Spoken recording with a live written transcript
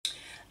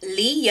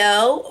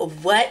Leo,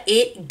 what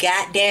it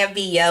goddamn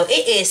be, yo?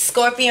 It is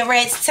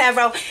ScorpionReddz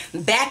Tarot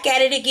back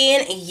at it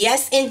again.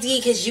 Yes,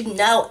 indeed, because you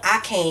know I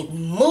can't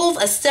move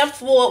a step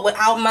forward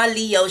without my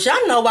Leos.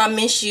 Y'all know I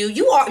miss you.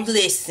 You are,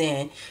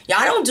 listen,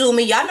 y'all don't do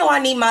me. Y'all know I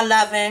need my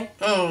loving.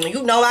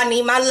 You know I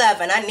need my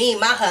loving. I need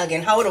my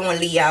hugging. Hold on,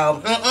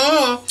 Leo.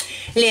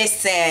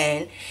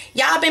 Listen,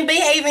 y'all been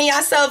behaving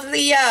yourself,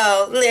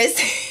 Leo.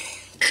 Listen.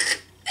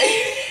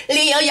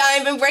 Leo, y'all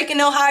ain't been breaking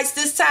no hearts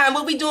this time.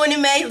 What we doing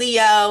in May,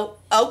 Leo?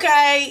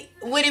 Okay,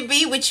 would it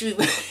be with you?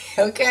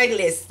 Okay,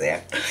 listen.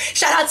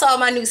 Shout out to all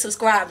my new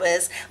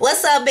subscribers.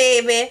 What's up,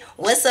 baby?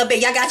 What's up,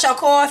 baby? Y'all got y'all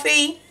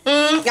coffee?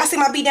 Y'all see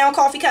my beat down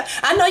coffee cup?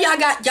 I know y'all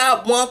got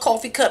y'all one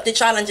coffee cup that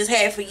y'all done just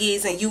had for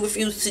years and you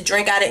refuse to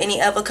drink out of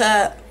any other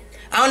cup.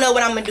 I don't know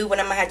what I'm gonna do, but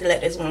I'm gonna have to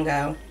let this one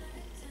go.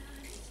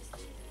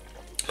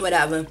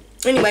 Whatever.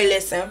 Anyway,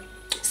 listen.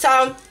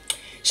 So,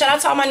 shout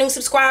out to all my new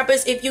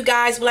subscribers. If you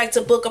guys would like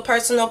to book a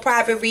personal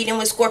private reading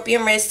with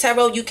ScorpionReddz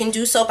Tarot, you can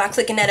do so by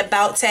clicking that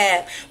About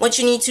tab. What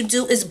you need to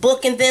do is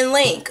book and then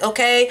link,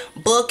 okay?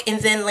 Book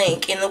and then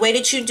link. And the way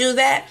that you do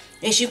that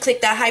is you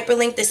click that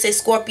hyperlink that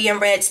says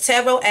ScorpionReddz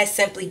Tarot as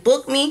Simply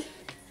Book Me.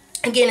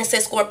 Again, it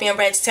says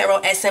ScorpionReddz Tarot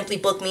as Simply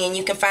Book Me, and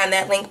you can find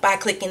that link by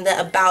clicking the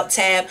About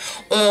tab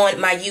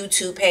on my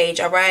YouTube page,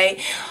 all right?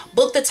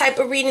 Book the type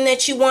of reading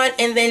that you want,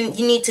 and then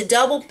you need to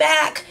double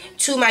back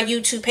to my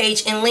YouTube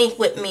page and link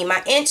with me.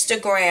 My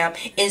Instagram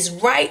is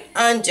right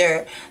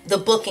under the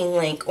booking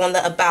link on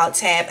the About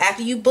tab.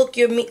 After you book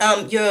your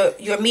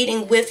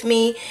meeting with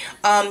me,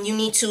 you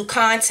need to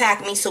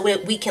contact me so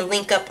we can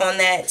link up on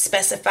that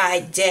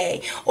specified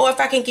day. Or if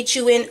I can get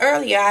you in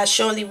earlier, I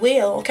surely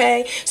will,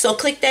 okay? So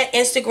click that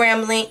Instagram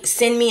link,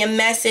 send me a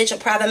message, a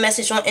private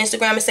message on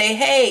Instagram and say,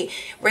 hey,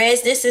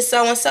 Rez, this is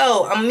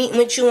so-and-so. I'm meeting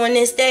with you on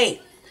this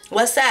date.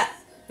 What's up?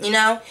 You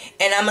know,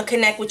 and I'm gonna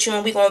connect with you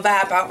and we're gonna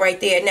vibe out right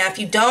there. Now, if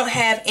you don't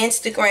have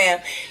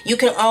Instagram, you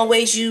can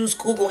always use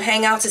Google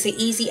Hangouts. It's an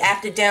easy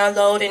app to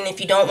download, and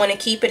if you don't want to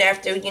keep it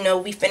after, you know,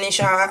 we finish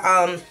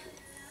our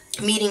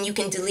meeting, you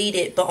can delete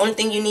it. But only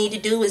thing you need to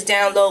do is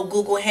download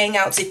Google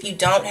Hangouts. If you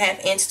don't have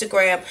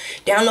Instagram,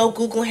 download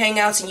Google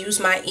Hangouts and use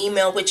my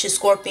email, which is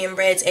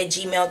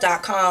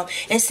scorpionreddztarot@gmail.com,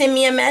 and send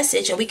me a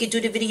message and we could do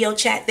the video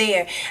chat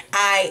there.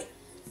 I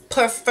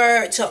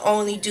prefer to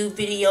only do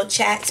video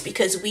chats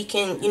because we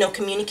can, you know,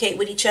 communicate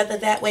with each other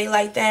that way,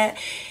 like that,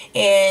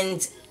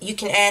 and you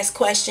can ask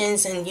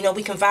questions and, you know,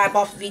 we can vibe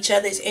off of each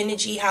other's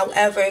energy.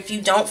 However, if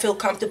you don't feel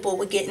comfortable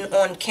with getting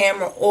on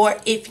camera,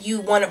 or if you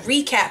want a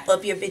recap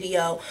of your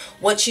video,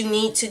 what you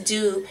need to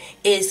do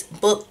is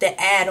book the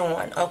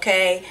add-on,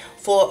 okay,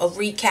 for a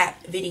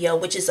recap video,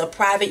 which is a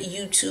private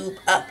YouTube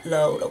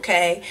upload,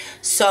 okay?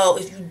 So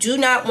if you do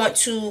not want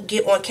to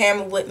get on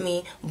camera with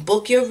me,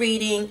 book your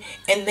reading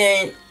and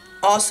then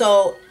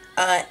also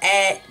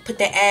put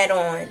the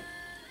add-on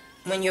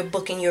when you're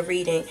booking your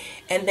reading,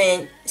 and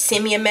then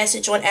send me a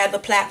message on other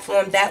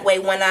platform. That way,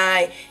 when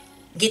I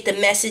get the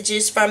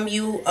messages from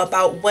you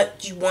about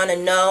what you want to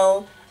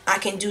know, I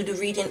can do the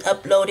reading,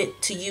 upload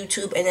it to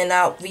YouTube, and then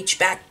I'll reach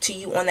back to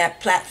you on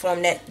that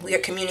platform that we're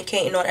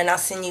communicating on, and I'll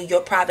send you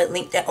your private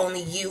link that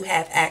only you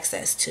have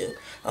access to,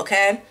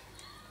 okay?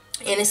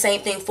 And the same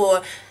thing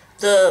for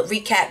the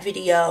recap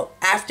video.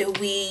 After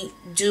we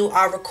do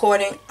our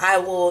recording, I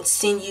will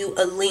send you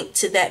a link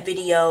to that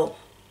video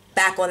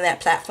back on that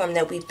platform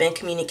that we've been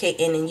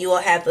communicating, and you will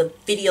have a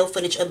video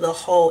footage of the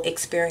whole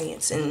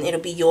experience, and it'll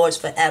be yours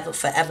forever,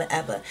 forever,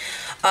 ever.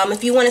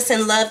 If you want to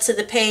send love to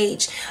the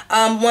page,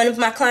 one of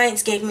my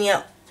clients gave me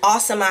an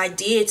awesome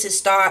idea to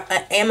start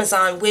an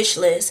Amazon wish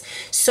list.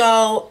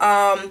 So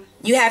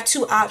you have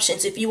two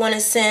options. If you want to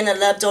send a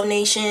love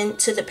donation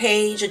to the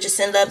page or just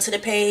send love to the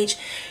page,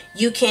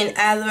 you can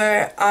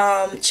either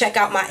check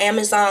out my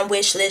Amazon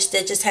wish list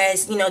that just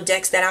has, you know,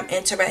 decks that I'm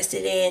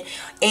interested in,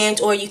 and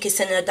or you can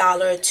send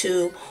 $1 or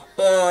 $2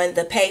 on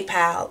the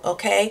PayPal,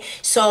 okay?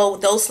 So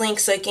those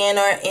links again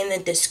are in the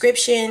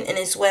description and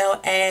as well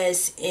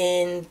as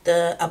in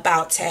the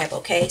About tab,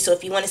 okay? So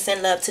if you want to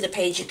send love to the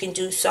page, you can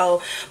do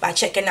so by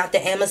checking out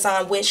the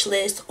Amazon wish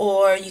list,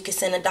 or you can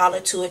send $1,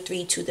 $2, or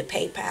 $3 to the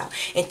PayPal.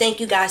 And thank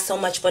you guys so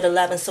much for the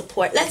love and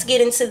support. Let's get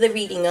into the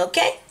reading,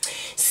 okay?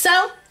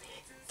 So,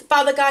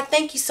 Father God,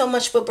 thank you so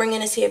much for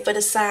bringing us here for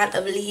the sign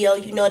of Leo.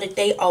 You know that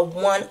they are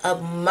one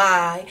of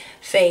my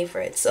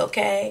favorites,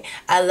 okay?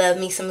 I love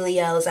me some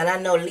Leos, and I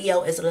know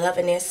Leo is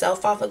loving themselves,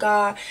 Father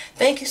God.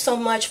 Thank you so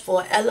much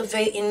for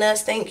elevating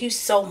us. Thank you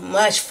so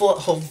much for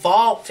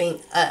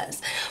evolving us.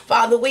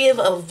 Father, we have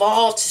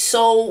evolved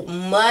so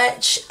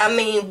much. I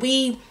mean,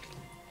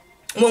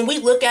 when we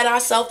look at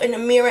ourselves in the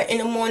mirror in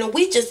the morning,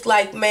 we just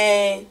like,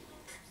 man,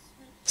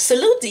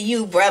 salute to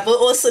you, brother,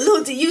 or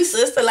salute to you,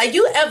 sister. Like,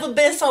 you ever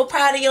been so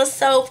proud of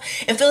yourself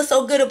and feel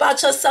so good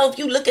about yourself?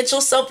 You look at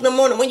yourself in the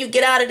morning when you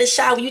get out of the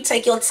shower, you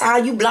take your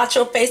time, you blot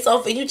your face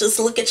off, and you just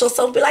look at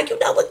yourself and be like, you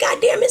know what,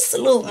 goddamn it,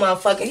 salute,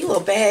 motherfucker, you a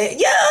bad,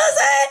 you know what I'm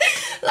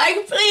saying?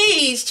 Like,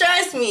 please,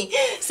 trust me.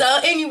 So,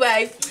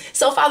 anyway,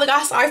 so, Father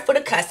God, sorry for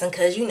the cussing,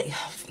 because, you know,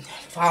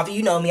 Father,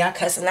 you know me, I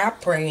cuss and I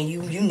pray, and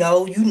you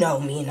know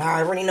me, and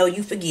I already know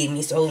you forgive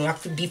me, so I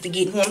could be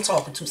forgetting who I'm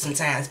talking to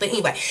sometimes. But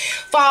anyway,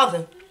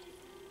 Father,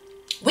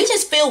 we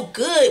just feel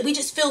good. We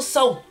just feel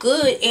so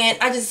good, and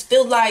I just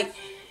feel like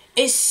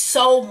it's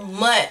so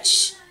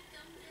much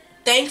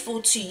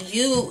thankful to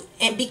you.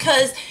 And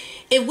because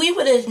if we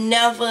would have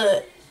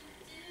never,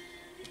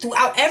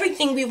 throughout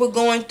everything we were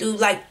going through,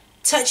 like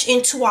touch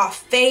into our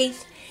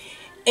faith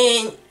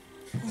and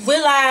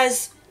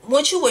realize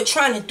what you were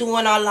trying to do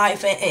in our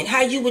life, and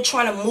how you were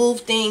trying to move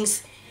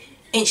things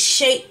and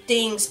shape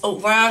things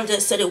around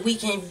us so that we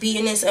can be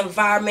in this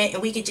environment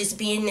and we could just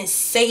be in this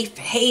safe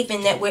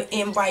haven that we're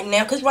in right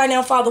now. Because right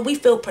now, Father, we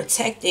feel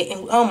protected,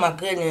 and oh my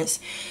goodness,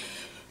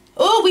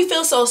 oh, we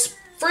feel so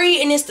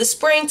free, and it's the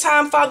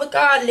springtime, Father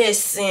God.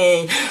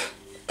 Listen,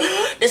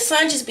 the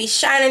sun just be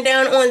shining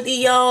down on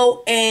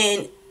Leo,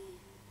 and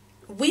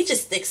we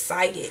just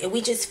excited, and we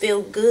just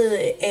feel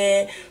good,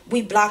 and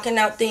we blocking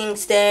out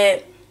things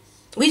that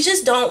we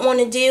just don't want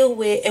to deal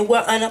with, and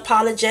we're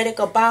unapologetic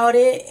about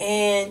it,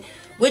 and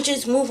we're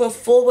just moving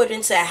forward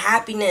into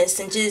happiness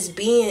and just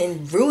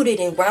being rooted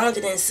and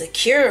grounded and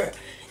secure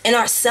in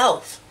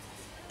ourselves.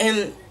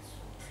 And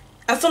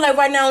I feel like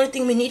right now, the only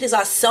thing we need is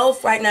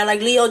ourselves right now. Like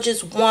Leo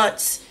just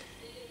wants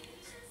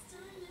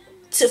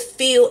to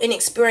feel and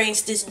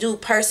experience this new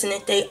person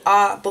that they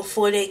are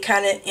before they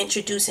kind of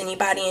introduce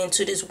anybody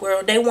into this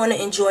world. They want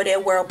to enjoy their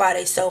world by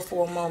themselves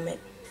for a moment.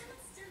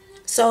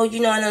 So, you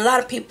know, and a lot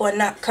of people are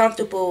not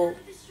comfortable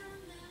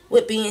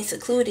with being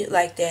secluded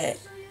like that.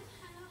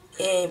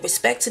 And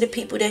respect to the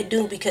people that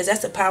do, because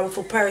that's a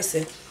powerful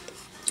person.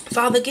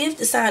 Father, give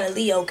the sign of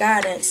Leo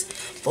guidance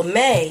for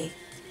May.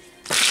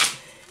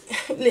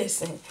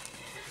 Listen,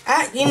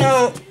 give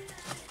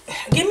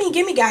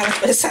me guidance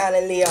for the sign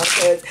of Leo,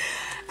 because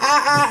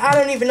I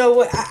don't even know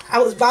what I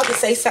was about to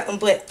say something,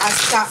 but I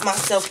stopped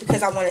myself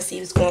because I want to see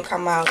what's going to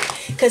come out.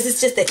 Because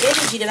it's just the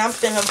energy that I'm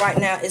feeling right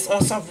now is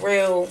on some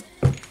real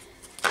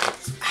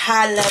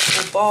high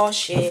level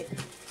bullshit,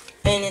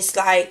 and it's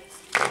like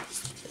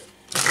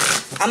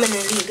I'm in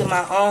the league of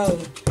my own.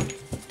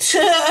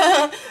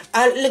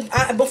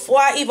 Before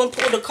I even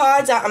pull the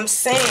cards out, I'm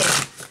saying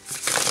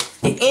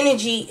the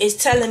energy is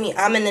telling me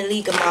I'm in the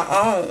league of my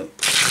own.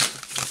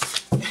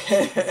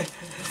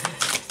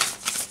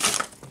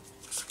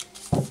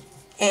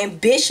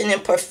 Ambition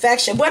and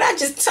perfection. What I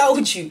just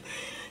told you,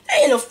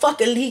 they in a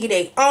fucking league of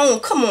their own.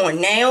 Come on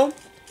now.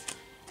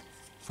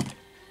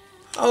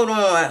 Hold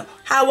on.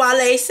 How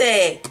Wale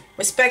said,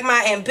 respect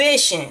my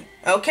ambition.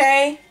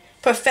 Okay?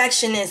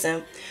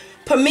 Perfectionism.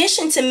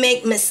 Permission to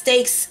make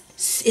mistakes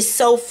is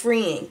so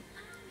freeing.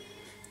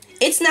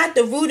 It's not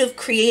the root of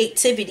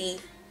creativity.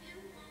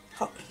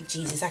 Oh,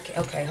 Jesus, I can't.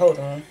 Okay, hold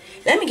on.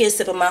 Let me get a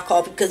sip of my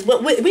coffee, because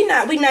we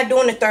not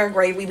doing the third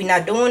grade read. We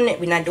not doing it.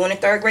 We not doing the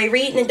third grade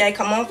reading today.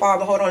 Come on,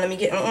 Father. Hold on. Let me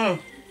get Let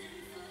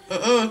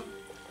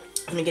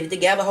me get it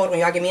together. Hold on,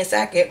 y'all. Give me a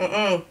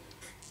second.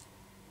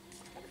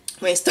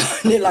 We ain't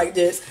starting it like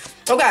this.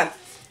 Okay.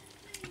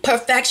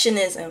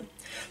 Perfectionism.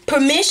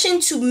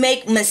 Permission to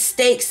make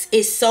mistakes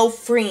is so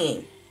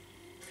freeing.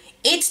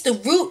 It's the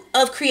root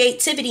of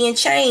creativity and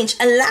change.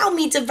 Allow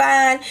me,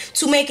 divine,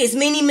 to make as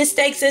many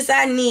mistakes as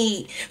I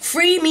need.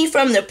 Free me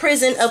from the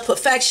prison of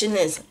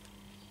perfectionism.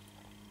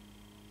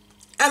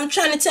 I'm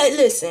trying to tell you,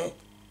 listen.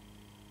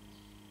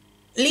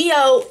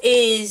 Leo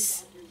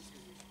is...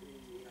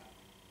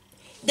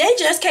 They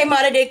just came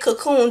out of their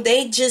cocoon.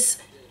 They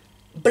just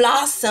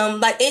blossom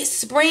like it's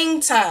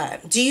springtime.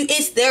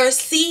 It's their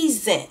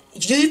season.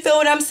 Do you feel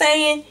what I'm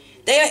saying?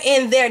 They're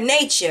in their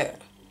nature.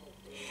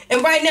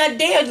 And right now,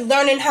 they're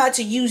learning how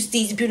to use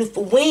these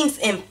beautiful wings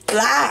and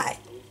fly.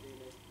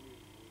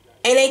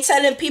 And they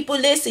telling people,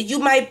 listen, you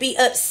might be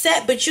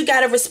upset, but you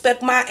got to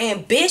respect my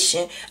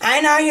ambition. I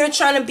ain't out here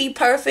trying to be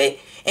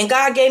perfect. And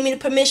God gave me the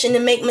permission to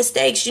make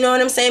mistakes. You know what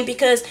I'm saying?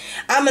 Because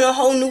I'm in a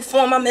whole new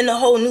form. I'm in a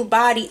whole new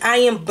body. I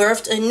am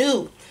birthed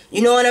anew.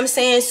 You know what I'm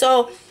saying?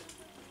 So,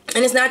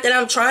 and it's not that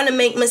I'm trying to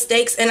make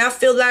mistakes. And I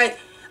feel like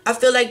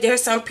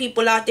there's some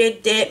people out there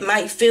that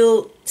might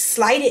feel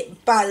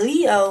slighted by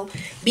Leo,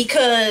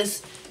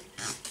 because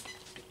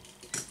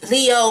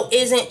Leo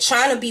isn't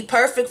trying to be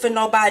perfect for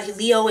nobody.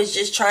 Leo is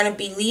just trying to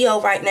be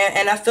Leo right now.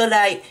 And I feel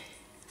like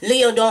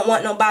Leo don't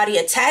want nobody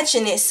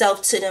attaching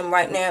itself to them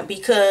right now,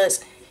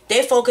 because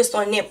they're focused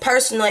on their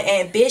personal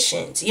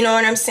ambitions. You know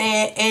what I'm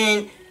saying?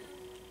 And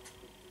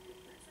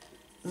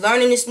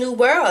learning this new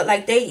world.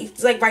 Like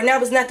right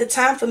now is not the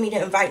time for me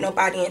to invite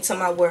nobody into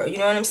my world. You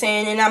know what I'm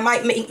saying? And I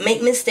might make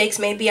mistakes.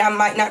 Maybe I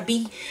might not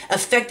be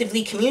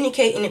effectively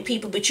communicating to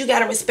people, but you got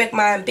to respect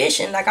my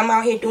ambition. Like I'm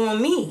out here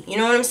doing me. You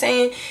know what I'm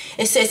saying?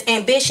 It says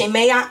ambition.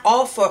 May I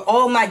offer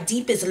all my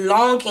deepest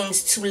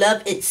longings to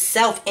love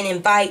itself and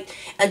invite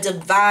a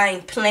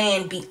divine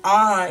plan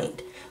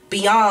beyond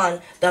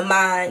the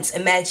mind's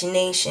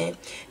imagination.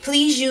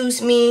 Please use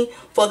me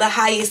for the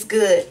highest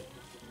good.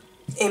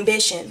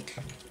 Ambition.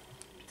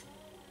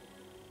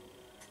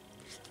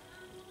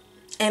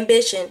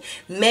 ambition.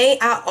 May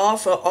I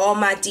offer all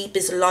my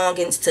deepest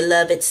longings to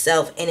love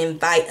itself and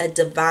invite a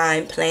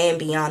divine plan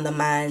beyond the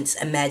mind's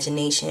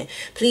imagination.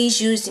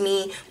 Please use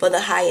me for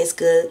the highest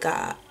good,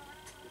 God.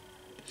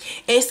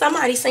 And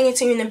somebody singing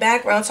to you in the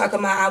background talking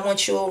about, I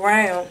want you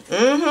around.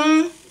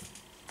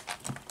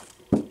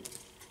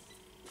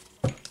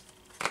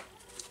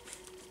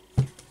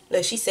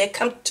 Look, she said,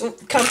 come to,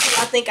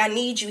 I think I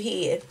need you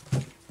here.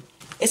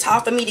 It's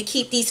hard for me to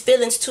keep these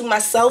feelings to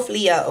myself,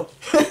 Leo.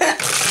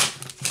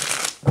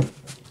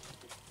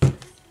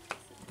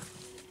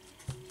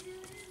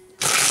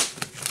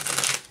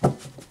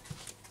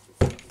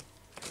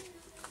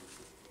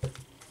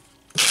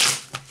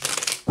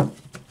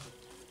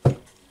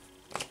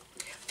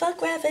 Fuck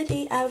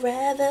gravity, I'd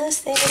rather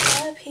stay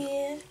up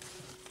here.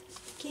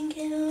 Can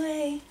get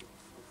away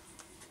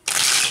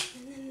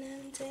in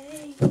another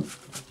day.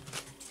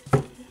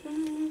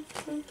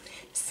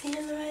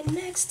 Sitting right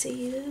next to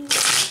you.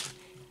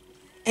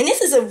 And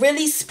this is a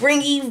really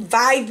springy,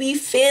 vibey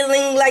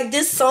feeling. Like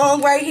this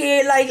song right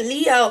here, like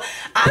Leo,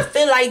 I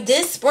feel like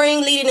this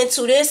spring leading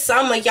into this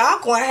summer,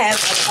 y'all gonna have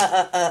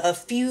a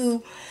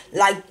few,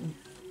 like,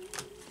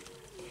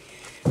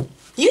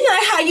 you know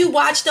how you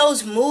watch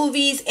those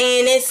movies and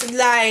it's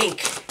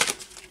like,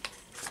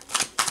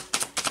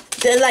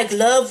 they're like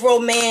love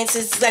romance.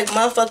 It's like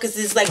motherfuckers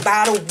is like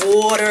by the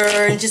water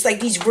and just like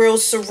these real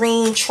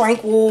serene,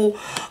 tranquil,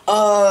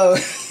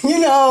 you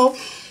know,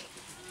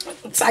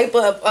 type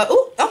of,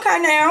 ooh, okay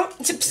now.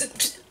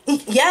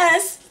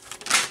 Yes.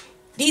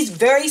 These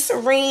very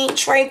serene,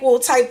 tranquil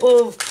type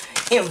of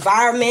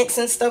environments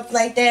and stuff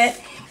like that.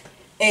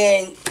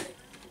 And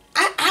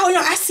I don't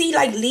know, I see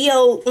like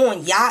Leo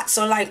on yachts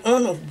or like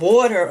on the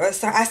water or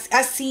something.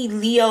 I see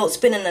Leo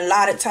spending a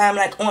lot of time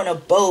like on a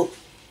boat.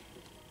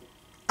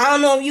 I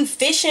don't know if you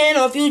fishing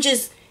or if you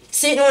just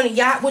sitting on a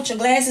yacht with your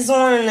glasses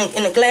on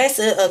and a glass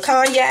of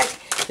cognac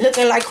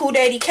looking like Who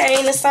Daddy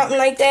Kane or something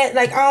like that.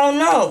 Like, I don't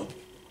know.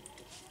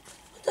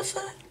 What the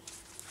fuck?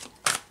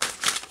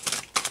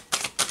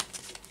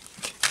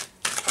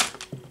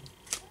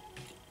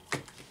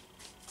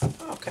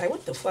 Okay,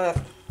 what the fuck?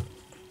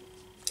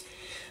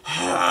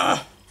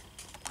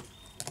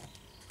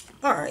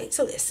 Alright,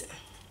 so listen.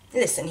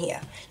 Listen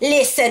here.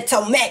 Listen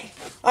to me.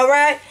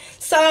 Alright?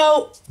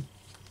 So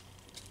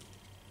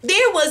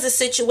there was a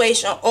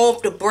situation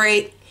off the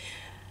break.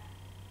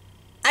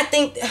 I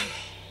think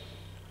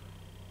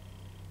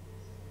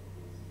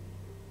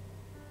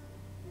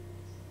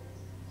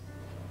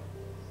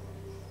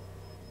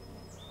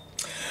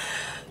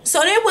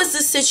so there was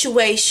a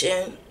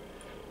situation,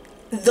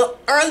 the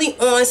early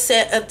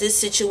onset of this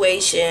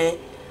situation,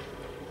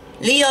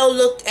 Leo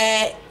looked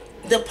at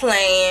the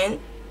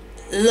plan,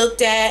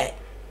 looked at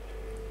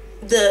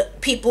the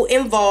people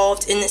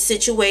involved in the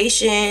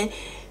situation,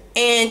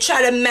 and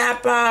try to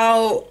map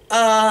out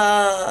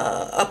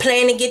a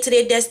plan to get to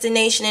their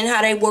destination and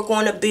how they were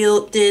going to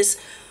build this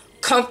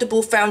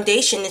comfortable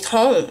foundation, this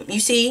home,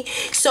 you see.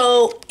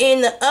 So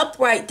in the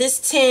upright, this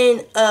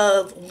 10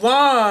 of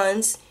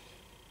Wands,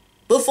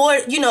 before,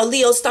 you know,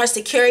 Leo starts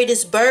to carry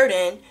this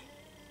burden,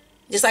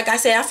 just like I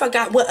said, I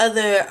forgot what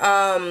other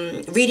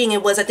reading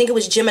it was. I think it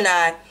was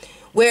Gemini,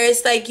 where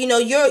it's like, you know,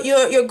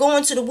 you're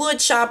going to the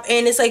wood shop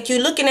and it's like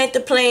you're looking at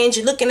the plans,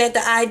 you're looking at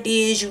the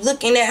ideas, you're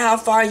looking at how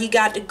far you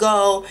got to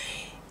go,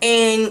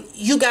 and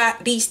you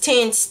got these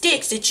 10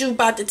 sticks that you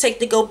about to take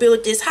to go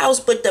build this house.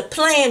 But the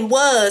plan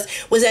was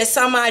that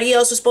somebody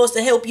else was supposed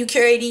to help you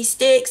carry these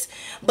sticks,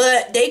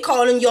 but they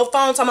calling your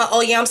phone talking about,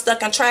 oh yeah, I'm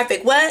stuck in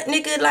traffic. What,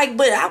 nigga? Like,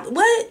 but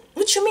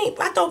what you mean?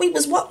 I thought we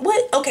was what?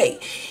 Okay,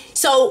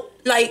 so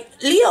like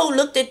Leo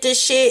looked at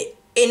this shit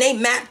and they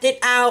mapped it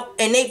out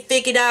and they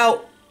figured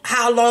out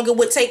how long it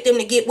would take them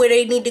to get where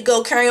they need to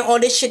go, carrying all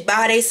this shit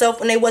by themselves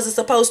when they wasn't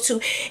supposed to.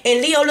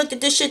 And Leo looked at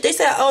this shit, they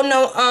said, oh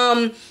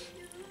no,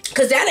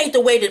 because that ain't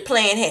the way the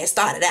plan had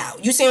started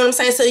out. You see what I'm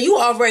saying? So you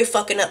already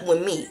fucking up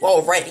with me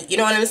already. You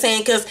know what I'm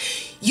saying? Because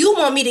you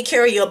want me to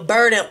carry a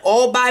burden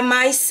all by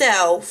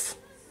myself.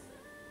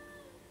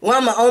 Well,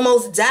 I'm going to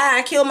almost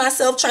die, kill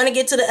myself trying to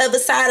get to the other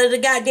side of the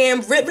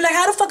goddamn river. Like,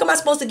 how the fuck am I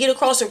supposed to get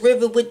across a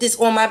river with this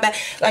on my back?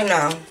 Like,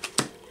 no.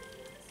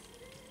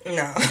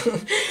 No.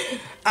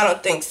 I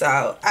don't think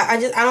so. I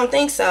don't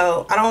think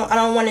so. I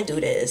don't want to do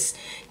this.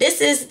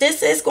 This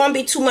is going to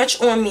be too much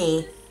on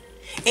me.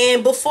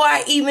 And before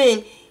I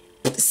even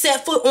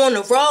set foot on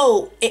the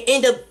road and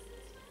end up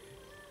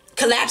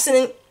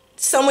collapsing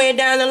somewhere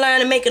down the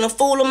line and making a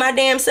fool of my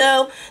damn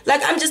self,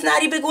 like, I'm just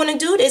not even going to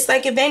do this.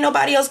 Like, if ain't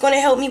nobody else going to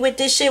help me with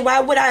this shit, why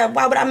would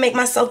I make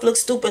myself look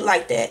stupid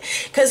like that?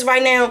 Because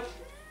right now,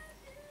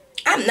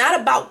 I'm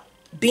not about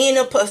being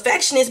a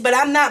perfectionist, but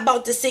I'm not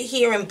about to sit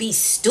here and be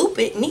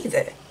stupid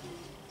neither.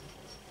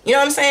 You know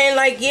what I'm saying?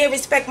 Like, yeah,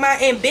 respect my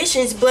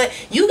ambitions, but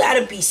you got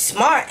to be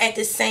smart at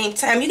the same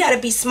time. You got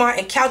to be smart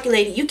and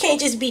calculated. You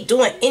can't just be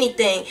doing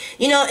anything,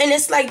 you know? And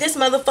it's like this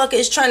motherfucker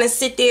is trying to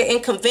sit there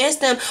and convince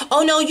them,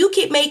 oh, no, you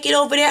can make it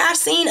over there. I've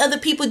seen other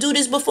people do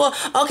this before.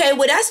 Okay,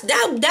 well,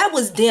 that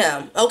was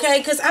them, okay?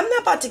 Because I'm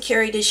not about to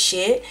carry this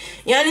shit.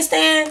 You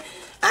understand?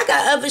 I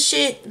got other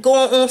shit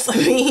going on for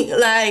me.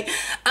 Like,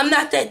 I'm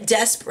not that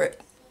desperate.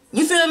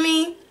 You feel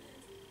me?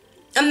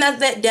 I'm not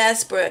that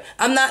desperate.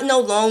 I'm not no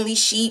lonely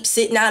sheep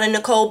sitting out in the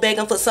cold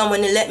begging for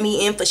someone to let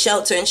me in for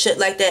shelter and shit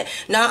like that.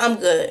 Nah, I'm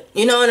good.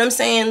 You know what I'm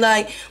saying?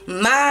 Like,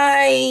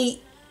 my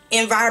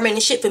environment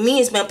and shit for me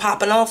has been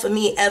popping off for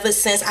me ever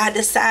since I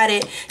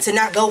decided to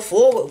not go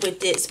forward with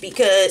this,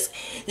 because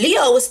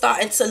Leo was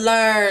starting to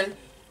learn,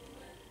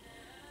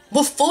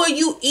 before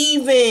you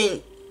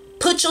even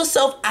put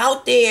yourself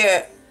out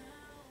there,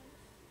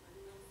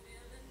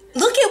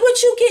 look at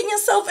what you getting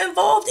yourself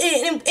involved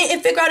in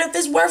and figure out if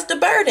it's worth the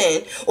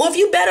burden, or if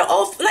you better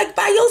off like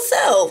by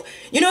yourself.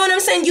 You know what I'm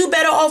saying? You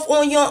better off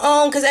on your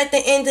own, because at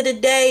the end of the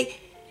day,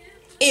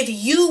 if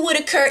you would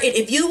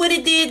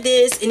have did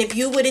this, and if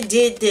you would have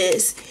did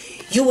this,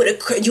 you would have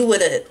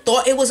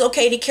thought it was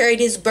okay to carry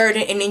this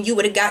burden, and then you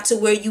would have got to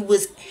where you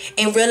was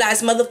and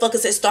realized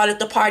motherfuckers had started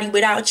the party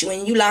without you,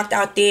 and you locked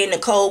out there in the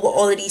cold with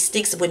all of these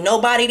sticks with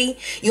nobody.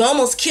 You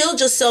almost killed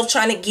yourself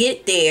trying to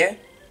get there.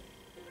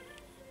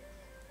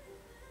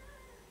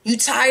 You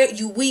tired,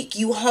 you weak,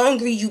 you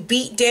hungry, you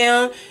beat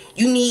down,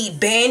 you need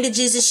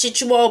bandages and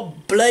shit, you all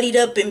bloodied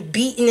up and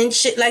beaten and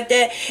shit like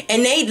that,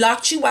 and they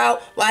locked you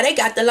out while they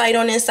got the light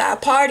on inside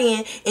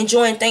partying,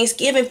 enjoying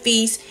Thanksgiving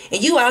feast,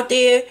 and you out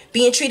there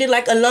being treated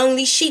like a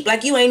lonely sheep,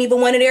 like you ain't even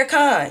one of their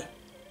kind.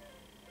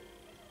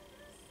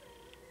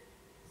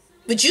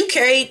 But you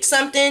carried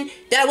something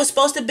that was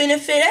supposed to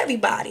benefit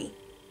everybody.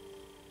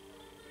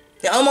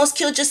 You almost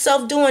killed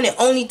yourself doing it,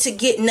 only to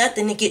get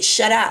nothing, to get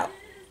shut out.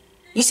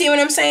 You see what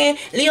I'm saying?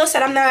 Leo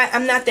said, I'm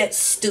not that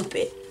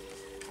stupid.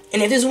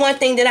 And if there's one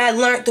thing that I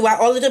learned throughout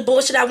all of the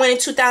bullshit I went in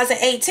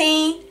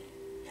 2018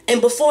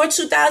 and before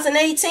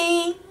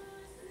 2018,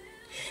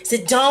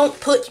 is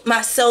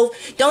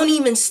don't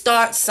even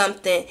start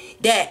something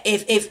that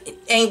if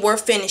ain't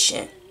worth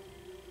finishing.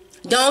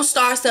 Don't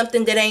start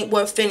something that ain't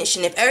worth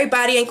finishing. If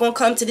everybody ain't gonna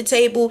come to the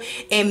table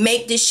and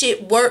make this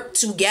shit work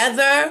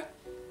together.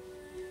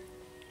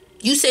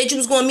 You said you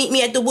was gonna meet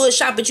me at the wood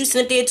shop, but you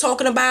sitting there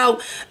talking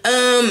about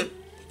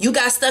you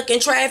got stuck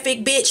in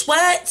traffic, bitch.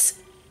 What?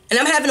 And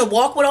I'm having to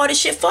walk with all this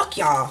shit. Fuck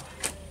y'all.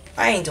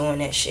 I ain't doing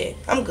that shit.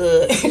 I'm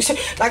good.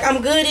 Like,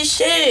 I'm good as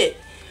shit.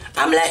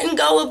 I'm letting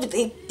go of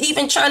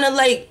even trying to,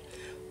 like,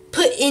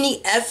 put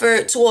any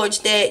effort towards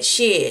that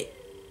shit.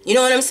 You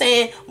know what I'm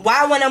saying?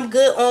 Why, when I'm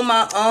good on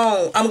my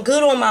own? I'm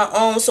good on my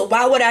own, so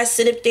why would I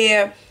sit up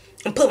there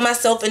and put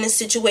myself in a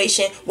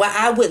situation where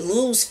I would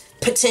lose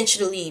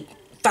potentially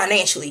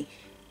financially?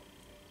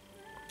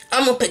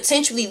 I'm going to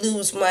potentially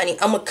lose money.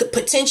 I'm going to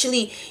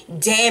potentially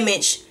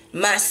damage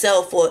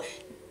myself or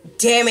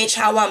damage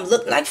how I'm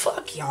looking. Like,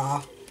 fuck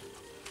y'all.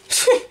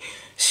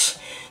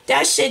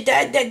 That shit,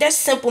 that's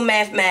simple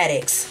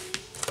mathematics.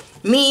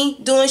 Me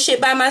doing shit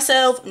by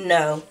myself?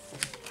 No.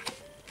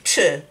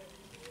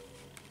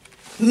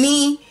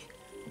 Me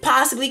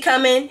possibly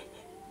coming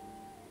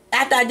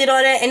after I did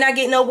all that and not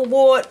getting no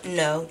reward?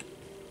 No.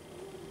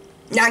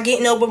 Not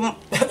getting no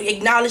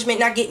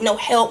acknowledgement, not getting no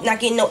help, not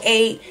getting no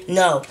aid?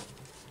 No.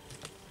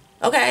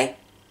 Okay?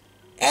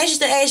 Ashes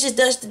to ashes,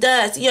 dust to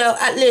dust. Yo,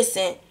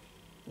 listen.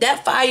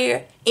 That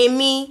fire in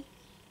me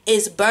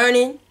is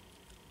burning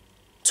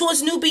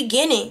towards new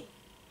beginning.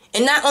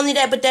 And not only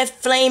that, but that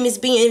flame is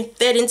being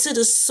fed into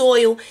the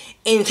soil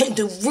and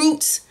the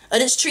roots of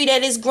this tree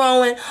that is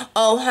growing.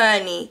 Oh,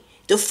 honey.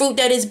 The fruit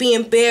that is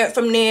being bared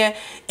from there,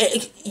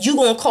 you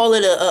gonna call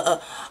it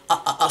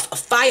a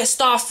fire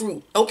star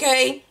fruit,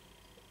 okay?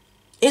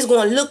 It's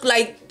gonna look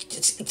like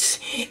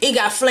it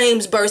got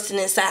flames bursting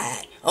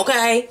inside,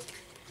 okay?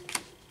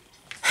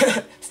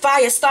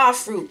 Fire star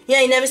fruit. You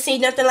ain't never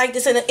seen nothing like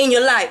this in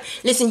your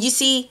life. Listen, you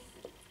see,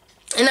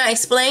 and I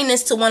explained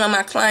this to one of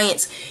my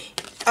clients.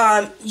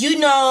 You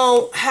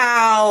know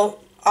how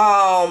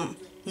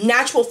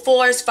natural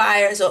forest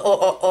fires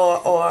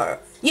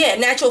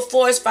natural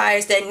forest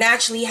fires that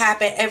naturally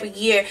happen every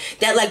year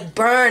that like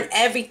burn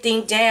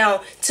everything down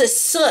to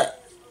soot.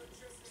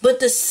 But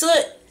the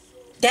soot,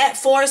 that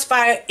forest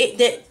fire,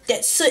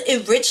 that soot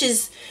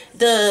enriches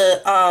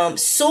the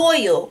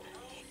soil,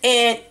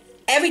 and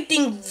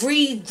everything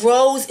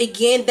regrows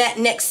again that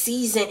next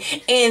season,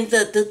 and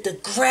the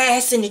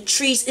grass and the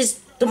trees is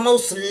the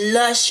most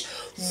lush,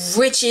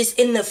 richest,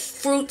 in the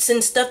fruits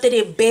and stuff that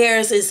it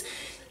bears is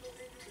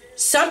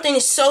something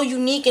so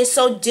unique and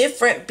so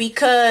different,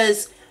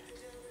 because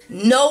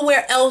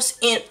nowhere else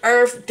in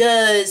earth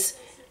does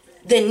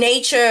the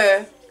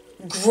nature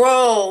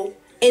grow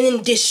and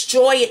then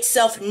destroy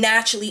itself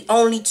naturally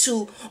only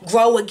to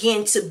grow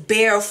again, to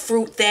bear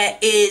fruit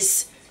that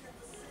is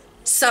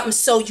something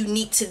so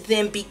unique to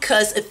them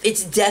because of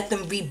its death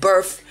and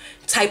rebirth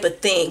type of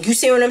thing. You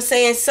see what I'm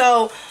saying?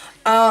 So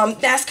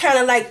that's kind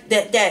of like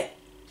that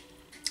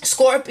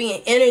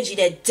Scorpion energy,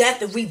 that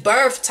death and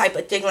rebirth type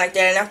of thing like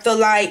that. And I feel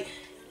like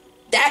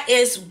that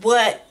is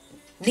what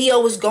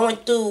Leo was going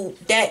through,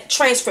 that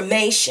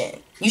transformation.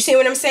 You see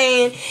what I'm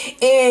saying?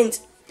 And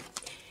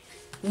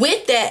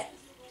with that,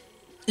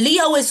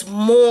 Leo is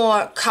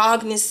more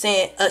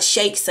cognizant of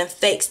shakes and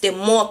fakes. They're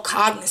more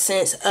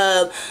cognizant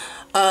of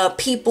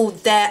people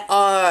that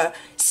are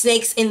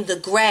snakes in the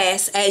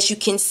grass. As you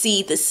can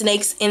see, the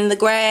snakes in the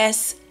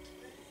grass.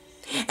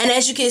 And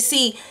as you can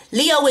see,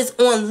 Leo is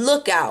on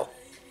lookout.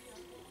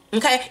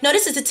 Okay? No,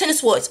 this is the Ten of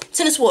Swords.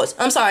 Ten of Swords.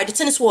 I'm sorry, the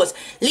Ten of Swords.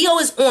 Leo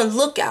is on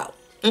lookout.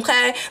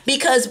 Okay?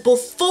 Because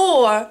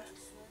before,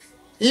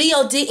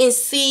 Leo didn't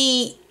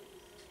see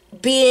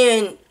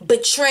being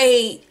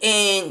betrayed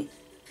and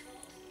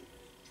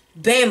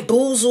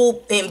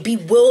bamboozled and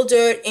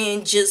bewildered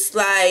and just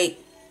like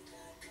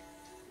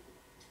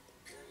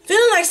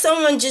feeling like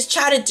someone just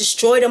tried to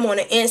destroy them on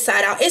the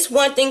inside out. It's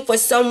one thing for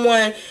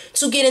someone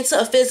to get into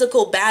a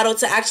physical battle,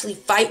 to actually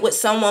fight with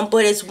someone,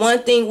 but it's one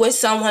thing when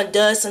someone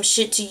does some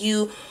shit to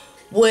you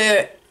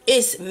where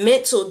it's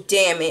mental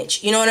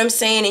damage. You know what I'm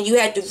saying? And you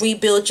had to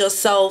rebuild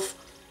yourself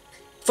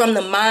from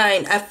the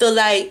mind. I feel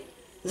like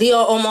Leo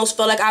almost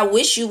felt like, I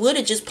wish you would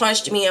have just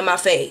punched me in my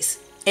face.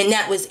 And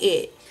that was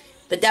it.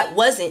 But that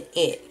wasn't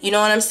it. You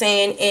know what I'm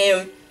saying?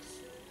 And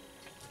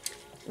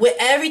with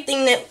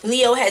everything that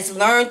Leo has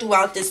learned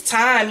throughout this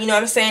time, you know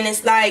what I'm saying?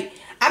 It's like,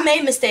 I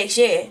made mistakes,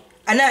 yeah.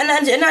 And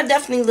I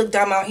definitely look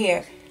dumb out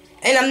here.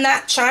 And I'm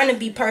not trying to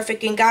be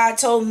perfect. And God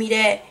told me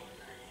that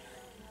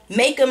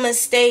making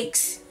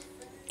mistakes,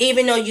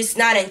 even though it's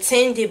not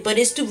intended, but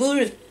it's the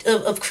root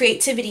of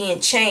creativity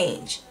and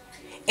change.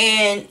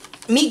 And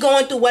me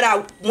going through what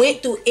I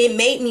went through, it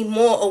made me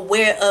more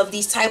aware of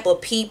these type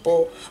of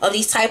people, of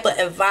these type of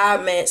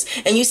environments.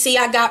 And you see,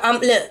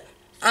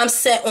 I'm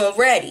set on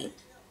ready.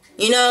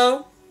 You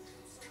know?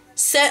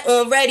 Set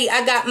on ready.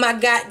 I got my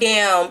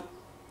goddamn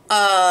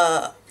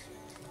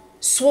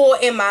sword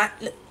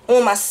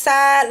on my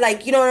side.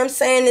 Like, you know what I'm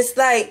saying? It's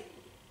like,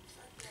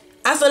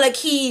 I feel like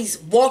he's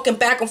walking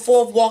back and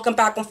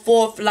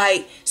forth,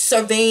 like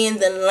surveying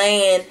the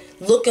land,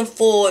 looking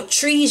for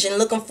treason,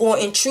 looking for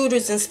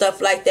intruders and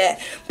stuff like that.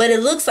 But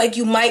it looks like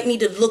you might need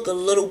to look a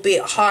little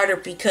bit harder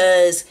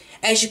because,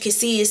 as you can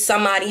see, it's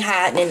somebody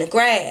hiding in the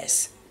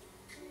grass.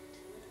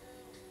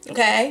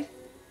 Okay?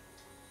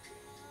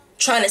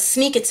 Trying to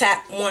sneak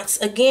attack once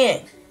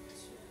again.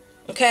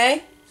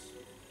 Okay?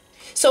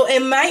 So it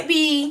might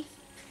be...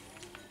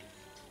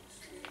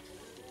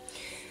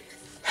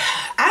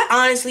 I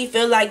honestly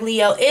feel like,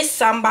 Leo, it's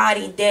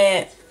somebody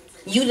that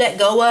you let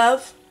go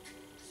of.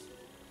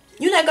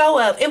 You let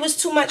go of. It was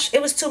too much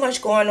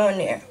going on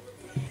there.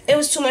 It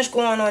was too much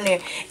going on there.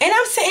 And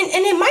I'm saying,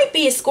 and it might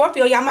be a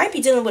Scorpio. Y'all might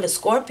be dealing with a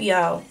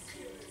Scorpio.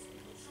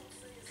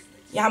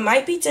 Y'all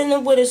might be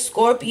dealing with a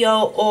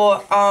Scorpio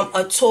or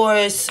a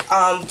Taurus,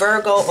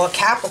 Virgo, or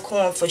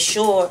Capricorn for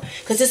sure.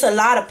 Because there's a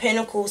lot of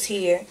pentacles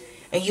here.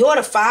 And you're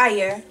the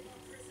fire.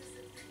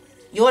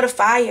 You're the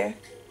fire.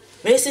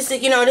 This is,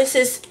 you know,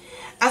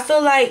 I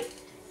feel like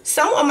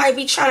someone might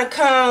be trying to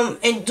come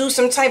and do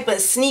some type of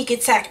sneak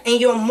attack. And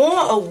you're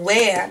more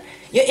aware.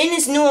 You're in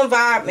this new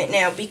environment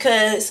now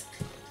because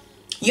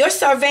you're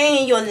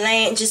surveying your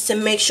land just to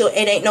make sure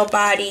it ain't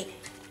nobody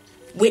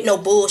with no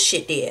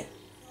bullshit there.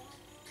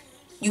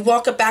 You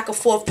walking back and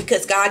forth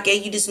because God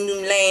gave you this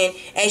new land.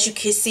 As you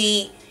can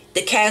see,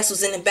 the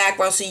castles in the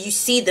background. So you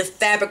see the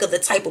fabric of the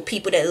type of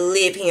people that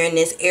live here in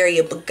this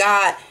area. But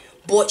God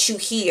brought you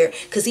here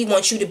because he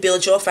wants you to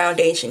build your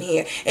foundation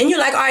here. And you're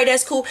like, all right,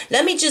 that's cool.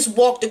 Let me just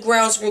walk the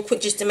grounds real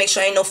quick just to make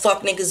sure ain't no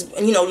fuck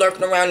niggas, you know,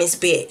 lurking around this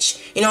bitch.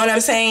 You know what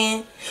I'm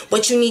saying?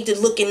 But you need to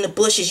look in the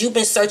bushes. You've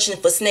been searching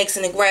for snakes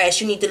in the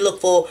grass. You need to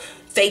look for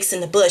fakes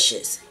in the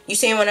bushes. You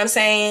see what I'm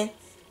saying?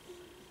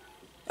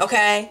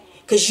 Okay?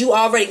 Because you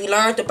already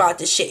learned about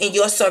this shit and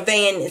you're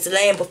surveying this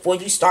land before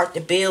you start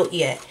to build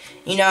yet.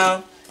 You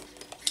know?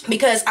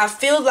 Because I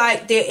feel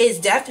like there is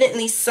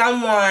definitely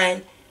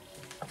someone,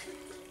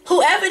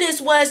 whoever this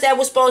was that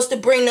was supposed to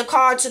bring the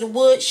car to the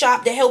wood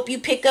shop to help you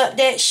pick up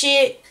that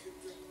shit.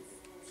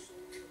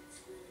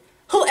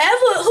 Whoever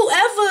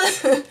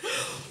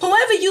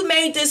you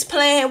made this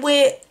plan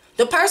with,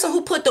 the person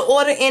who put the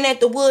order in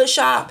at the wood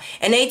shop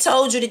and they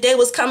told you that they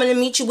was coming to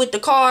meet you with the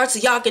car so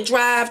y'all could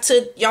drive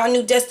to y'all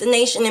new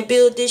destination and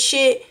build this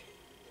shit.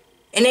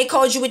 And they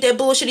called you with that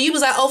bullshit. You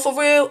was like, oh, for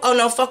real? Oh,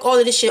 no, fuck all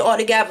of this shit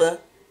altogether.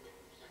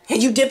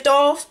 And you dipped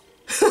off?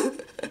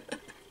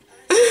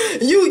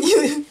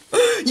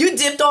 You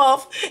dipped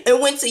off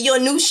and went to your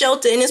new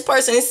shelter and this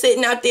person is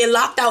sitting out there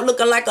locked out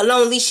looking like a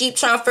lonely sheep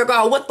trying to figure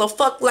out what the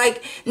fuck.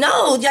 Like,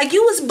 no, like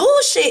you was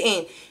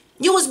bullshitting.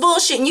 You was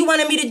bullshitting. You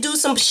wanted me to do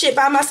some shit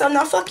by myself.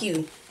 No, fuck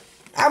you.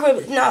 I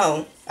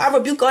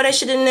rebuke all that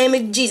shit in the name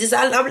of Jesus.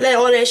 I let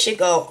all that shit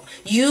go.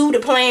 You, the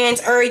plans,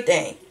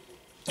 everything.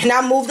 And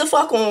I moved the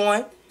fuck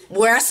on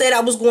where I said I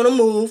was going to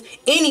move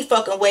any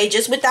fucking way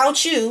just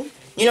without you.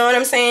 You know what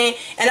I'm saying?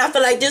 And I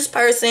feel like this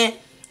person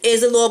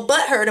is a little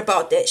butthurt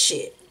about that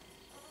shit.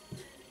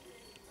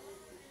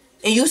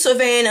 And you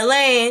surveying the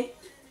land,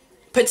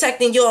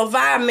 protecting your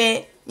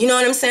environment, you know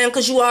what I'm saying?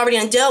 Because you already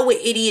done dealt with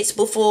idiots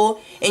before.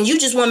 And you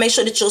just want to make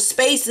sure that your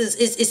space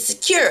is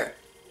secure.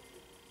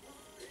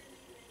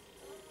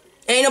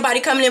 Ain't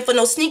nobody coming in for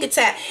no sneak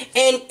attack.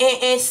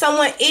 And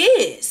someone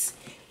is.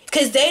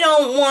 Because they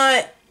don't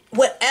want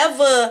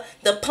whatever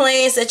the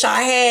plans that y'all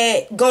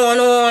had going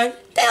on.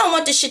 They don't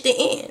want this shit to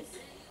end.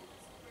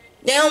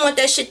 They don't want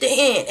that shit to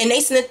end. And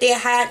they sit there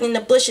hiding in the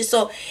bushes.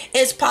 So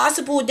it's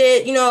possible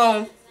that, you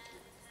know,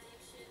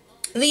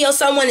 Leo,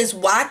 someone is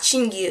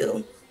watching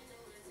you.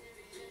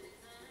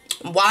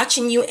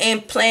 Watching you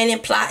and planning,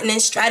 plotting, and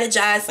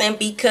strategizing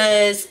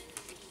because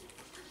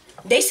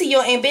they see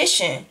your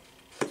ambition.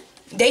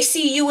 They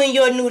see you in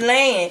your new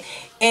land.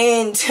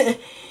 And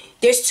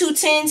there's 2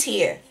 tens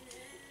here.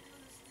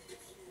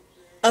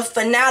 Of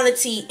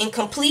finality and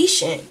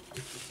completion.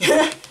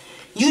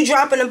 You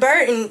dropping a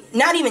bird and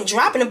not even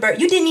dropping a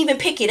bird. You didn't even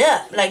pick it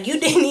up. Like you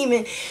didn't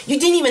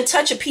even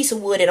touch a piece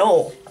of wood at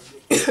all.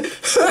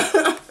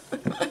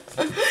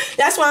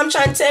 That's why I'm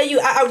trying to tell you,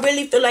 I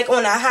really feel like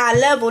on a high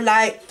level,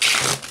 like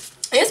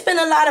it's been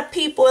a lot of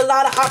people, a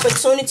lot of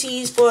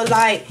opportunities for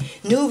like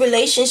new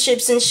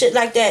relationships and shit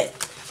like that.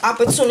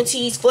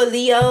 Opportunities for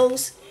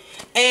Leos.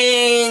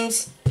 And,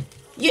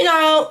 you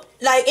know,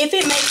 like if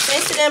it makes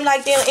sense to them,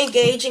 like they'll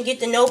engage and get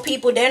to know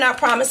people. They're not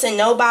promising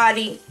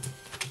nobody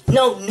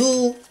no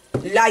new,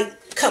 like,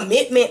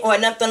 commitment or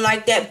nothing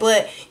like that.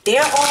 But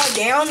they're all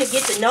down to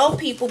get to know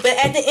people. But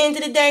at the end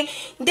of the day,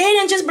 they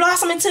didn't just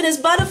blossom into this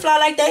butterfly.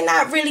 Like, they're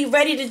not really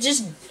ready to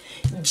just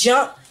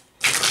jump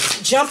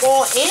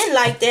all in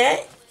like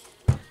that.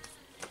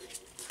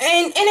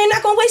 And they're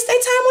not going to waste their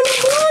time on no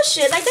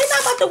bullshit. Like, they're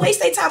not about to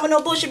waste their time on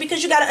no bullshit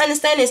because you got to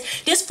understand this.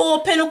 This 4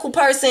 of Pentacles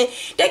person,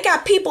 they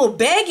got people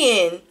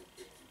begging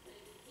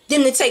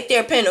them to take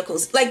their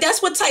pentacles. Like,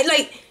 that's what type,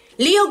 like,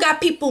 Leo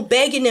got people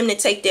begging them to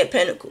take their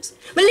pentacles.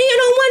 But Leo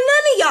don't want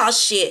none of y'all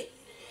shit.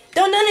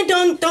 Don't none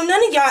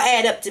of y'all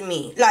add up to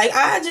me. Like,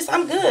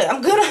 I'm good.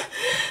 I'm good.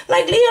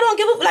 Like, Leo don't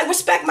give a, like,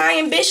 respect my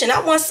ambition. I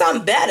want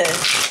something better.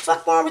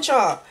 Fuck wrong with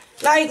y'all.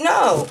 Like,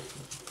 no.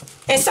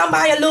 And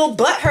somebody a little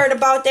butthurt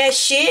about that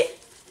shit.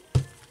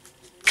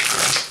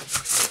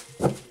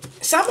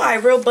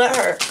 Somebody real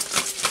butthurt.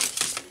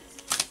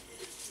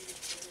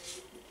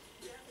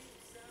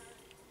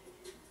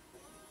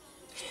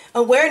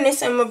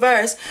 Awareness in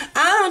reverse.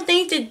 I don't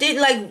think that,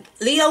 like,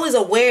 Leo is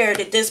aware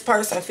that this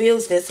person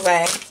feels this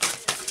way.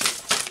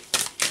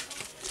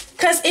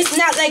 Because it's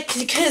not like,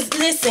 because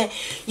listen,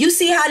 you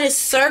see how this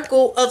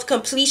circle of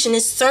completion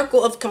is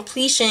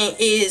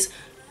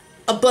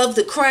above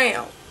the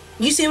crown.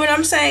 You see what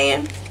I'm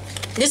saying?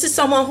 This is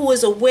someone who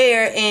is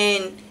aware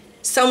and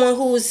someone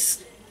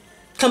who's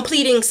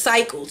completing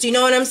cycles. You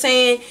know what I'm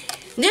saying?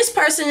 This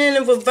person in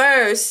the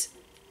reverse,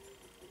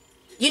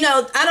 you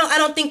know, I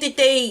don't think that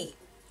they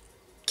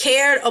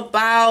cared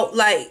about,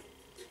 like,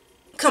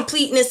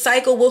 completing this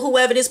cycle with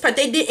whoever this person.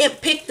 They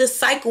didn't pick the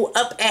cycle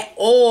up at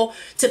all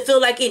to feel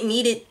like it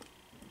needed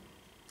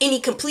any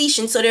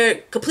completion. So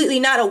they're completely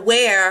not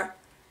aware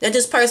that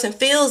this person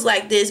feels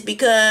like this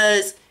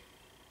because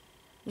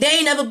they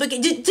ain't never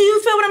begin. Do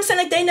you feel what I'm saying?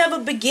 Like, they never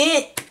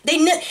began.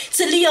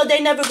 To Leo, they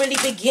never really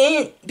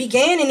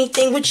began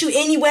anything with you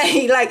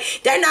anyway. Like,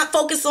 they're not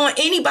focused on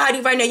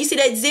anybody right now. You see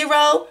that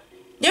 0?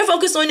 They're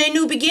focused on their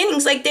new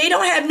beginnings. Like, they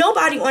don't have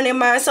nobody on their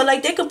mind. So,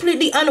 like, they're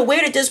completely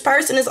unaware that this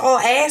person is all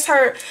ass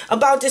hurt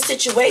about this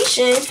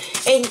situation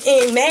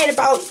and mad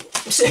about,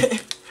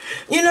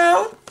 you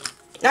know?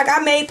 Like,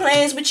 I made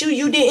plans with you.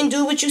 You didn't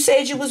do what you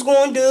said you was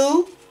going to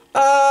do.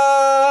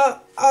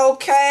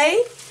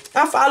 Okay.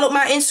 I followed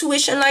my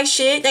intuition like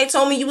shit. They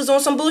told me you was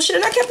on some bullshit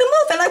and I kept it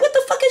moving. Like, what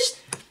the fuck is...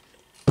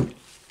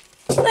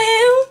 What the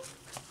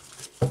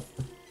hell?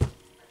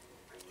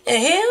 The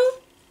hell?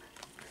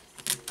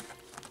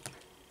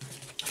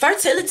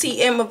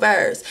 Fertility in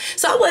reverse.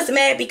 So I was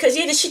mad because,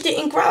 yeah, this shit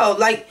didn't grow.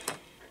 Like,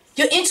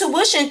 your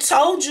intuition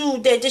told you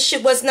that this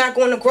shit was not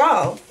going to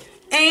grow.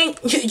 And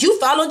you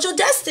followed your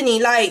destiny.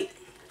 Like,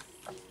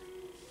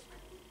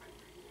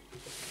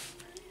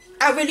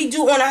 I really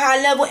do on a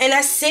high level. And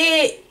I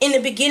said in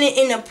the beginning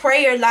in the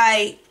prayer,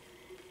 like,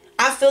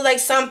 I feel like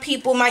some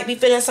people might be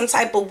feeling some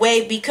type of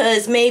way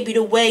because maybe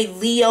the way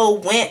Leo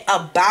went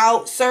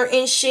about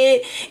certain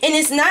shit. And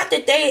it's not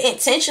that they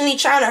intentionally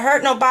trying to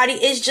hurt nobody.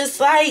 It's just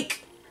like,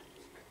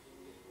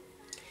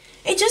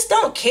 they just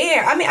don't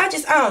care. I mean, I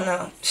don't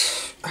know.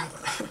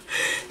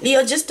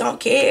 Leo just don't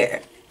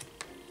care.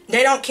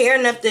 They don't care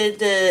enough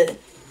I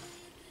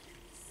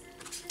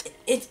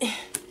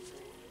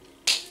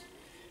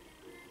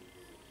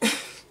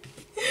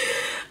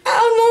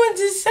don't know what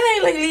to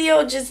say. Like,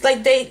 Leo just,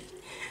 like, they...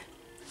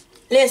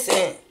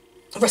 Listen,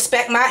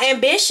 respect my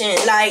ambition.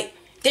 Like,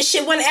 this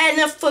shit wasn't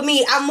adding up for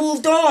me. I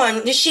moved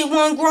on. This shit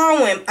wasn't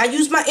growing. I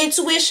used my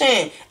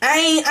intuition.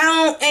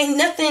 Ain't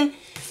nothing...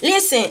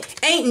 Listen,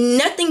 ain't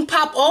nothing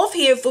pop off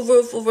here for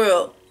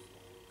real.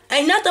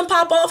 Ain't nothing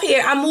pop off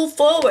here. I move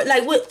forward.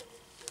 Like, what?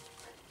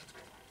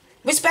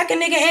 Respect a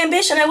nigga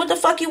ambition. Like, what the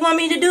fuck you want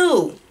me to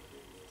do?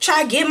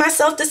 Try to get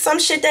myself to some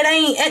shit that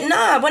ain't...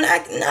 Nah, when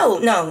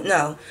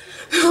no.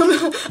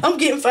 I'm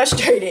getting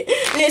frustrated.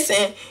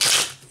 Listen,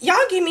 y'all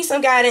give me some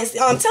guidance.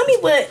 Tell me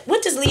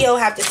what does Leo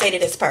have to say to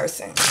this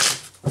person?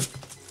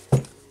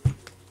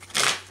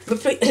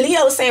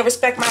 Leo is saying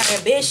respect my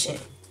ambition.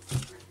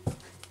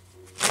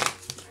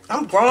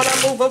 I'm growing,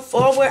 I'm moving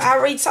forward. I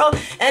already told,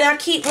 and I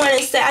keep wanting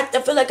to say, I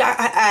feel like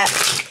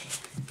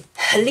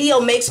Leo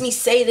makes me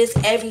say this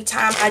every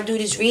time I do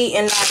this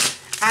reading. Like,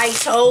 I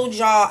told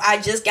y'all, I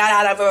just got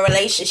out of a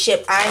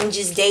relationship. I am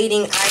just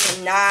dating. I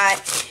am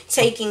not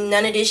taking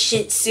none of this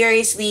shit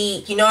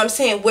seriously. You know what I'm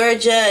saying? We're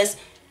just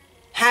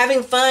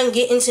having fun,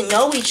 getting to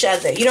know each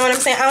other. You know what I'm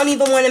saying? I don't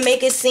even want to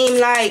make it seem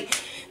like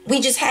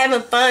we just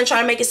having fun,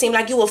 trying to make it seem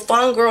like you a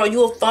fun girl,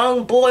 you a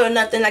fun boy or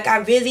nothing. Like, I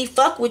really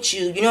fuck with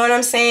you. You know what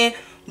I'm saying?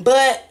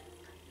 But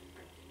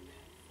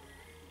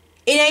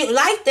it ain't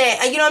like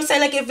that. You know what I'm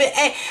saying? Like, if it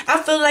ain't,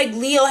 I feel like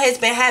Leo has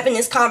been having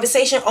this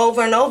conversation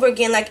over and over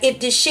again. Like, if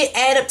this shit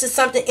add up to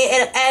something,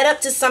 it'll add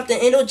up to something.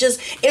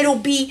 It'll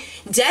be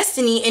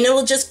destiny, and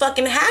it'll just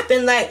fucking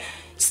happen. Like,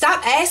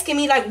 stop asking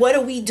me, like, what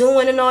are we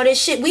doing and all this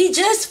shit. We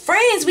just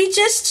friends. We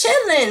just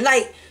chilling.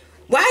 Like,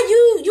 why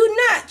you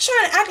not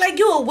trying to act like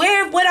you're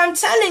aware of what I'm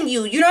telling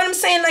you? You know what I'm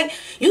saying? Like,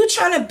 you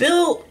trying to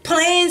build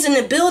plans and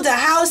to build a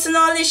house and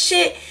all this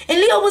shit. And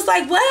Leo was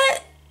like,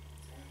 what?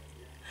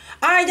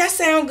 All right, that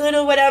sound good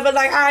or whatever.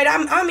 Like, all right,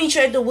 I'll meet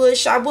you at the wood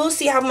shop. We'll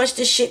see how much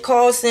this shit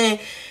costs, and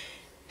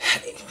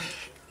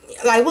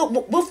like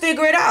we'll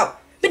figure it out.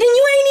 But then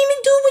you ain't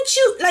even do what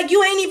you like.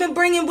 You ain't even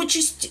bringing what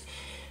you.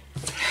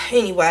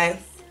 Anyway,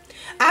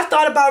 I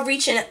thought about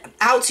reaching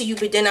out to you,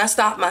 but then I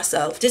stopped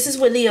myself. This is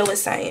what Leo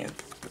is saying.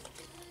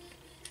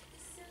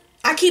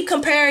 I keep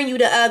comparing you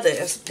to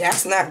others.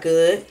 That's not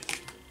good.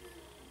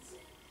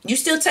 You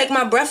still take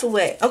my breath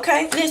away.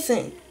 Okay,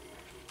 listen.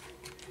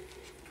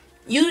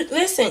 You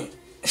listen.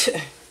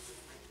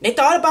 They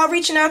thought about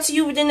reaching out to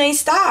you, but then they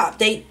stopped.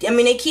 They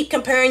keep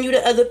comparing you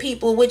to other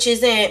people, which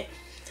isn't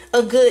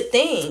a good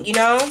thing, you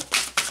know.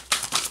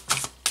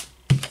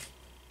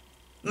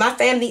 My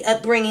family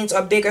upbringings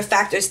are bigger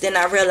factors than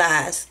I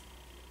realize.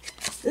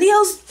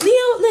 Leo,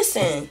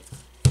 listen.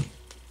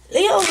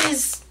 Leo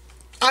is,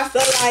 I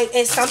feel like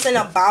it's something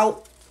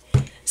about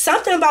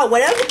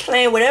whatever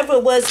plan, whatever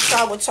it was that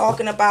y'all were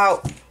talking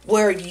about,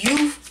 where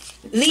you,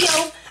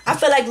 Leo, I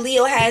feel like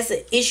Leo has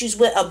issues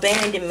with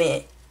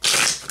abandonment.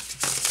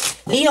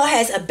 Leo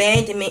has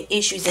abandonment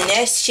issues, and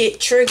that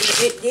shit triggered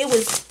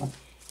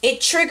it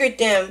triggered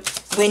them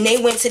when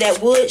they went to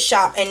that wood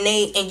shop,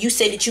 and you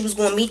said that you was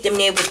gonna meet them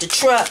there with the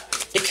truck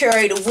to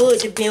carry the wood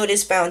to build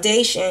this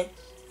foundation.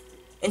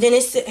 And then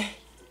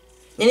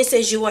it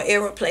says you are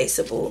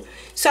irreplaceable.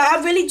 So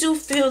I really do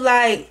feel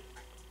like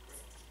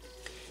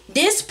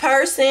this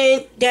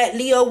person that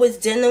Leo was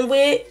dealing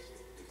with,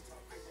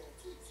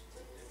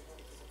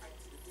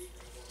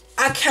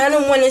 I kind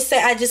of want to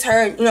say, I just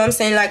heard, you know what I'm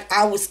saying, like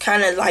I was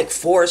kind of like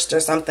forced or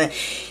something.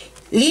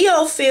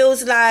 Leo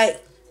feels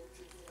like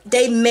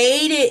they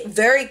made it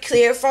very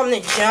clear from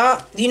the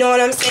jump, you know what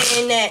I'm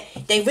saying,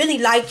 that they really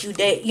like you.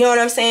 That, you know what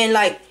I'm saying,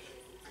 like,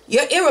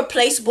 you're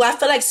irreplaceable. I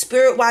feel like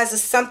spirit-wise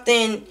is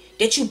something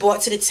that you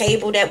brought to the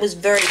table that was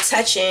very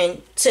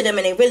touching to them,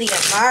 and they really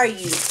admire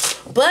you.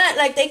 But,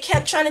 like, they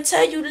kept trying to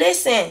tell you,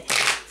 listen,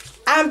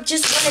 I'm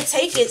just going to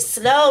take it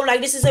slow.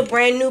 Like, this is a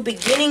brand new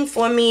beginning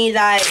for me.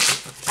 Like,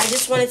 I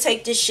just want to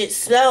take this shit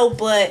slow.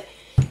 But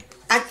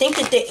I think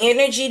that the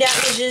energy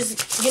that was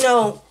just, you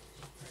know,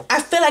 I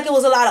feel like it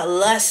was a lot of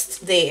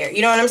lust there.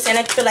 You know what I'm saying?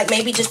 I feel like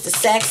maybe just the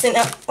sex and,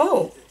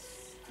 oh,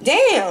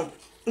 damn.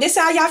 This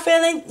how y'all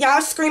feeling?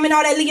 Y'all screaming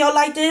out at Leo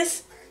like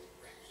this?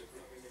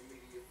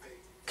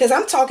 Because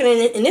I'm talking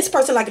and this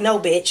person like, no,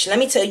 bitch. Let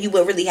me tell you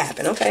what really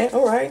happened. Okay,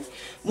 all right.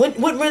 What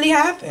really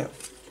happened?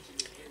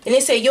 And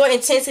they say, your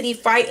intensity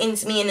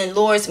frightens me and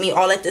allures me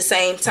all at the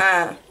same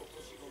time.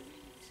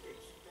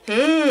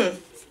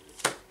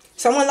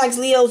 Someone likes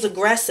Leo's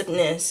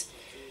aggressiveness.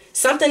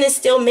 Something is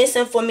still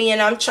missing for me,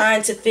 and I'm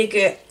trying to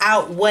figure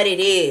out what it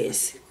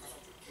is.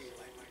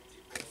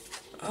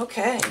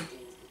 Okay.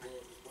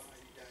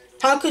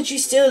 How could you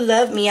still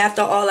love me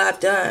after all I've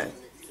done?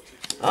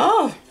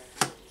 Oh.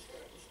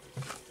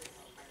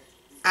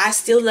 I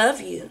still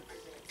love you.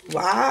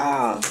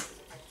 Wow.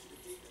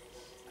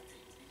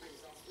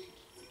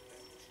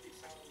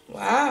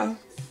 Wow.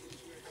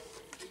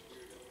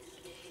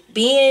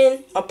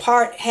 Being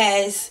apart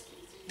has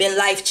been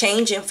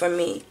life-changing for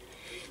me.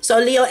 So,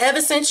 Leo,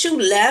 ever since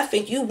you left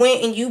and you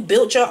went and you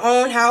built your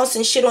own house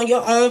and shit on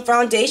your own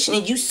foundation,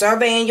 and you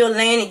surveying your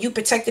land and you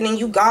protecting and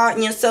you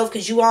guarding yourself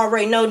because you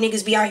already know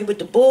niggas be out here with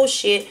the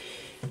bullshit,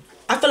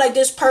 I feel like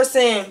this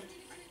person,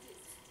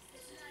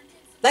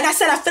 like I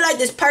said, I feel like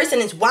this person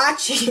is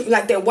watching,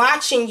 like they're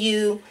watching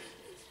you.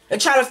 They're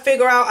trying to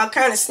figure out a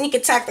kind of sneak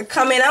attack to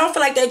come in. I don't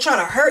feel like they're trying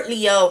to hurt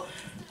Leo,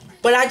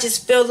 but I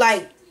just feel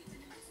like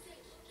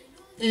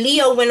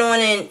Leo went on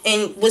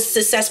and was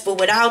successful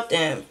without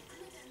them.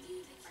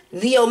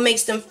 Leo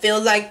makes them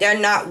feel like they're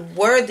not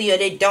worthy or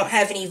they don't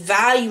have any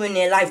value in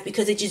their life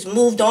because it just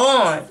moved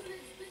on.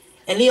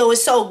 And Leo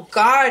is so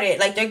guarded.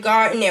 Like, they're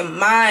guarding their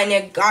mind.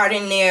 They're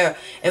guarding their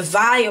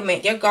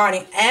environment. They're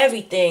guarding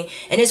everything.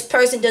 And this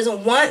person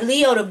doesn't want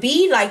Leo to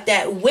be like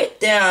that with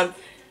them.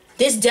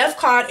 This death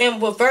card in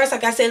reverse,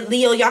 like I said,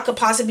 Leo, y'all could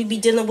possibly be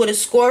dealing with a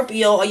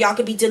Scorpio, or y'all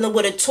could be dealing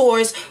with a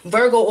Taurus,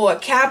 Virgo, or a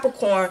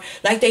Capricorn.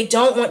 Like, they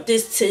don't want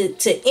this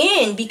to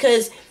end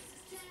because,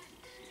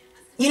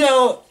 you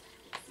know,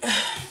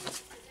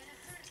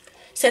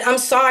 said, I'm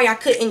sorry I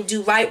couldn't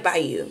do right by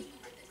you.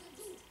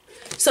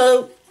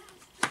 So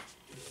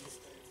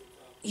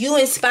you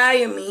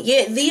inspire me.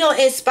 Yeah,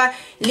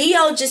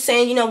 Leo just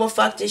saying, you know what,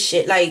 fuck this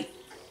shit. Like,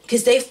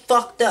 because they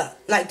fucked up.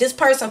 Like, this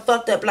person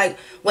fucked up. Like,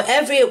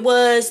 whatever it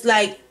was,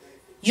 like,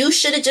 you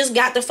should have just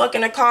got the fuck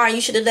in the car and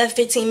you should have left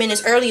 15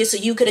 minutes earlier so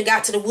you could have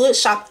got to the wood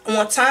shop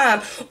on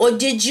time. Or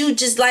did you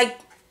just, like,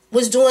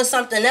 was doing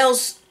something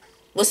else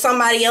with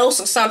somebody else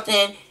or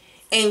something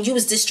and you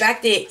was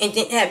distracted and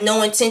didn't have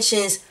no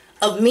intentions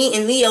of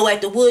meeting Leo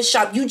at the wood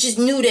shop? You just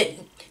knew that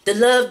the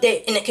love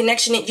that and the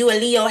connection that you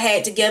and Leo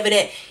had together,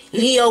 that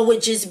Leo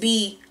would just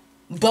be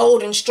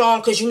bold and strong,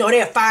 because you know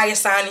they're a fire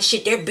sign and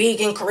shit. They're big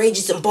and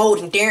courageous and bold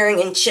and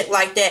daring and shit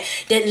like that.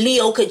 That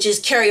Leo could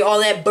just carry all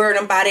that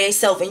burden by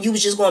themselves and you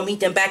was just going to meet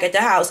them back at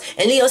the house.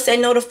 And Leo said,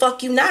 no, the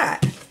fuck you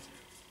not.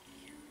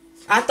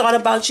 I thought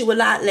about you a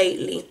lot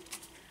lately.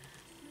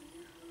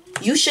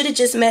 You should have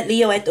just met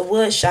Leo at the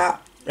wood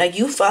shop. Like,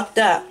 you fucked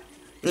up.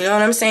 You know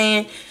what I'm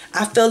saying?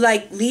 I feel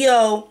like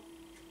Leo,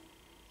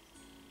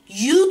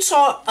 you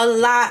taught a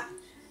lot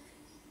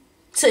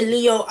to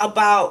Leo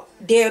about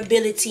their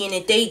ability and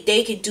that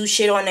they could do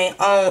shit on their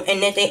own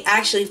and that they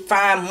actually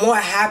find more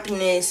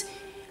happiness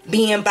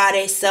being by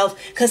themselves.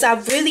 Because I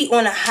really,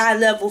 on a high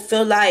level,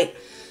 feel like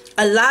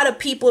a lot of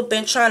people have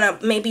been trying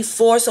to maybe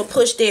force or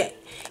push their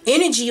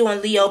energy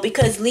on Leo,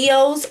 because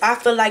Leos, I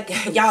feel like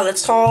y'all are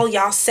tall,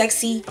 y'all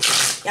sexy,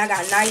 y'all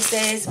got nice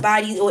ass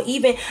bodies, or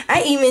even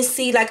I even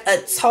see like a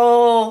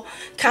tall,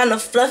 kind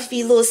of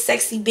fluffy little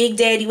sexy big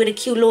daddy with a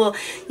cute little,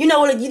 you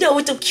know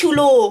with the cute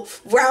little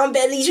round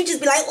bellies. You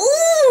just be like,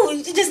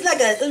 ooh, just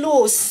like a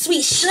little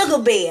sweet sugar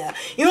bear.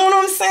 You know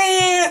what I'm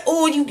saying?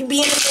 Or you can be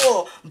in the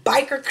little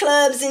biker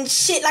clubs and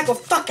shit like a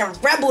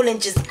fucking rebel and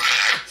just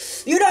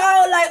you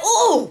know, like,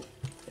 ooh.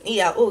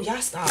 Yeah, oh,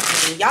 y'all stop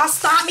me. Y'all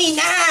stop me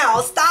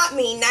now. Stop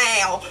me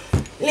now.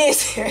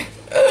 Listen.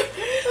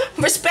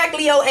 Respect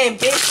Leo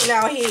ambition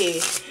out here.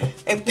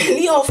 And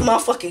Leo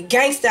motherfucking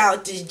gangsta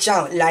out this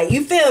junk. Like,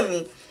 you feel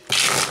me?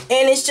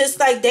 And it's just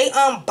like they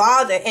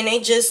unbothered. And they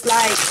just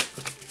like,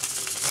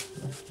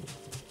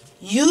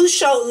 you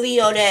showed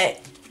Leo that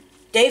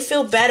they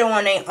feel better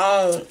on their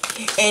own,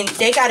 and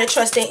they gotta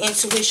trust their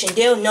intuition.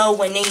 They'll know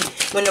when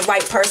the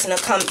right person will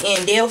come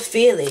in. They'll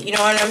feel it. You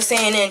know what I'm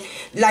saying?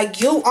 And like,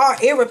 you are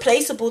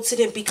irreplaceable to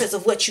them because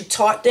of what you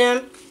taught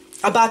them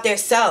about their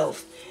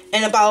self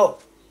and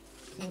about.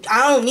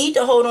 I don't need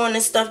to hold on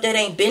to stuff that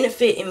ain't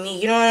benefiting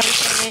me. You know what I'm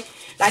saying?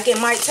 Like, it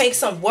might take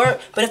some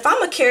work, but if I'm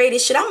gonna carry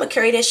this shit, I'm gonna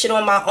carry that shit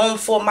on my own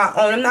for my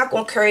own. I'm not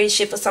gonna carry this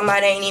shit for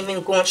somebody that ain't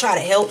even gonna try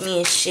to help me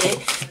and shit.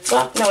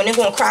 Fuck no, and they're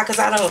gonna cry because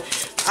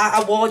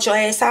I walled your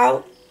ass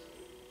out.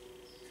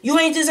 You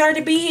ain't deserve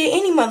to be here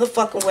any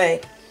motherfucking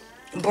way.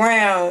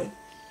 Brown,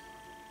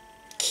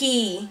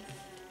 key,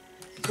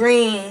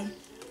 green,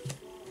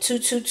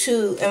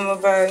 222 in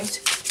reverse.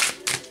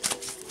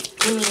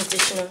 Give me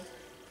additional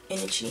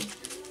energy.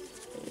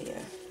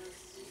 Yeah.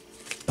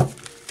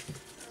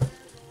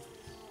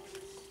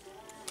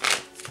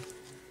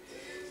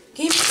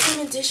 Give me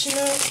some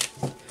additional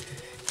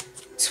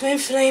twin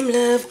flame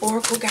love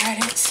oracle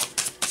guidance.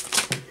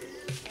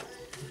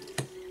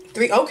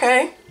 3,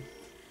 okay.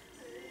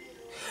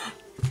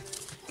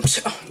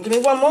 Give me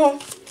one more.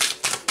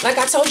 Like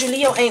I told you,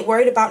 Leo ain't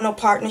worried about no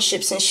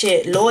partnerships and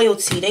shit.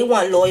 Loyalty. They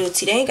want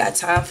loyalty. They ain't got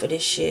time for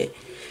this shit.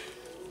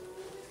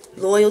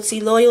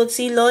 Loyalty,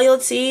 loyalty,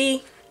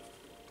 loyalty.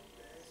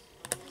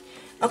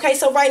 Okay,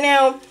 so right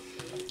now,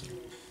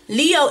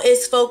 Leo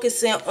is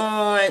focusing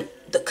on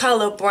the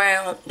color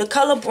brown. The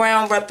color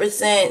brown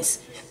represents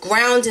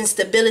ground and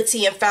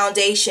stability and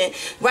foundation.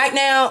 Right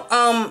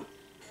now,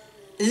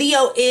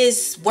 Leo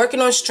is working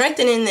on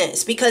strengthening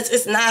this because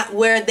it's not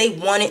where they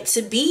want it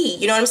to be.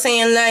 You know what I'm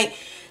saying? Like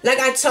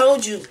I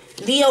told you,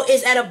 Leo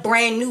is at a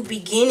brand new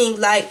beginning.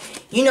 Like,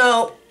 you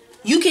know,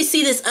 you can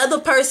see this other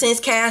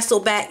person's castle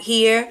back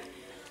here.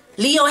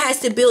 Leo has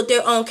to build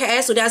their own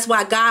castle. That's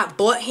why God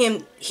brought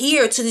him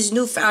here to these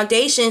new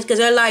foundations, because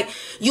they're like,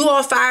 you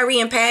all fiery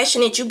and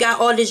passionate. You got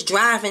all this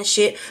drive and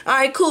shit. All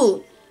right,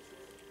 cool.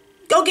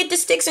 Go get the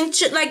sticks and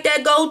shit like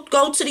that.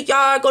 Go to the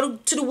yard. Go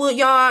to the wood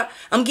yard.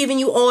 I'm giving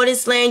you all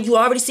this land. You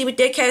already see what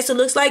their castle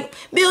looks like.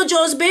 Build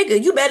yours bigger.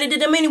 You better than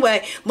them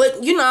anyway.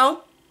 But, you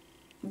know,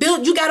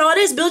 you got all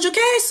this. Build your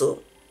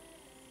castle.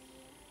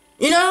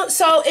 You know?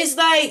 So it's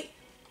like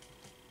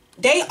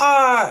they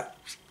are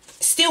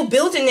still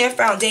building their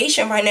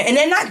foundation right now. And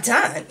they're not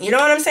done. You know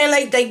what I'm saying?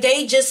 Like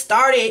they just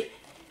started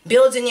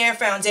building their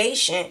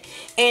foundation.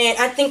 And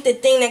I think the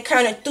thing that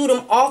kind of threw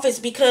them off is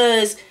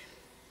because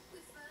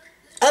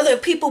other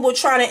people were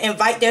trying to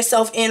invite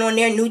themselves in on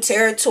their new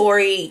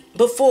territory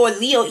before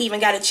Leo even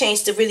got a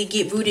chance to really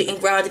get rooted and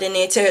grounded in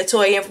their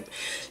territory. And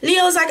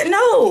Leo's like,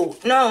 no.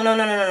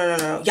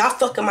 Y'all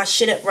fucking my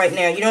shit up right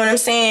now. You know what I'm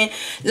saying?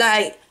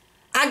 Like,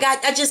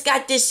 I just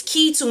got this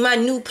key to my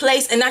new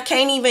place, and I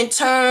can't even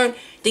turn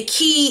the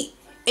key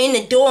in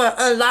the door and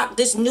unlock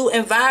this new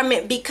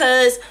environment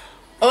because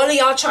all of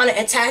y'all trying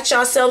to attach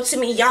yourself to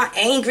me. Y'all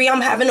angry. I'm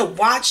having to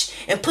watch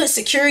and put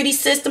security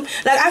system.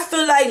 Like, I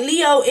feel like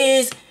Leo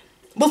is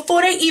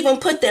before they even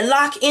put the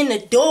lock in the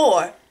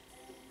door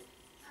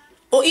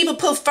or even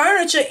put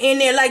furniture in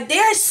there. Like,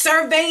 they're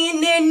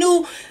surveying their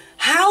new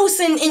house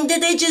and did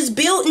they just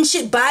build and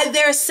shit by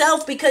their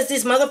self because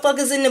this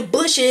motherfucker's in the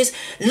bushes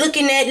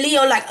looking at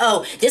Leo like,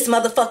 oh, this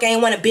motherfucker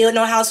ain't want to build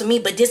no house with me,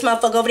 but this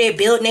motherfucker over there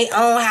building their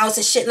own house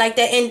and shit like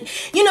that. And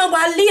you know,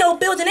 while Leo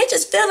building, they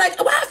just feel like,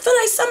 oh, I feel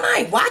like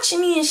somebody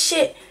watching me and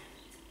shit.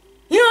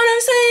 You know what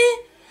I'm saying?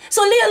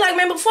 So Leo like,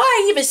 man, before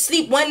I even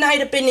sleep one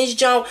night up in this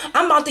joint,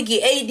 I'm about to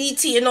get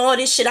ADT and all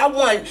this shit. I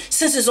want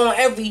sensors on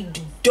every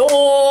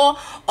door,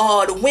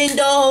 the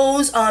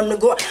windows,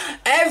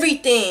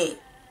 everything.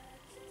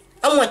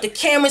 I want the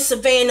camera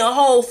surveying the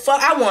whole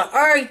I want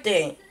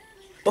everything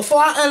before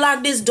I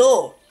unlock this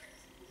door.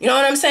 You know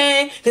what I'm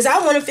saying? Because I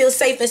want to feel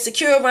safe and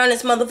secure around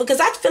this motherfucker. Because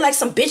I feel like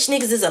some bitch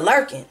niggas is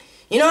lurking.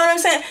 You know what I'm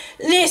saying?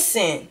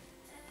 Listen.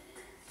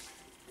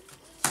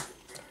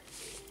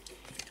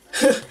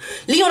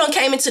 Leo done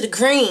came into the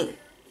green.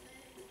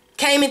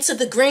 Came into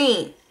the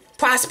green.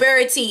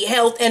 Prosperity,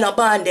 health, and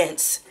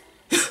abundance.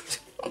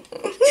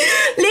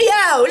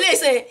 Leo,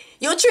 listen.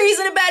 Your trees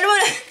in the back.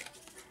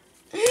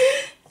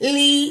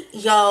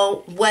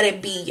 Leo, what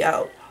it be,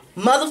 yo?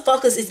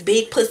 Motherfuckers is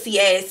big pussy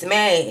ass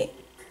mad.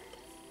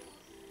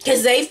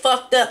 Cause they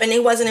fucked up and they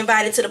wasn't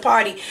invited to the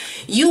party.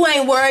 You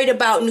ain't worried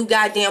about new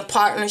goddamn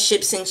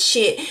partnerships and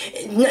shit.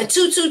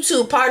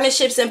 222,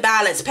 partnerships and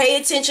balance.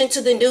 Pay attention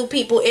to the new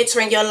people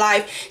entering your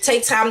life.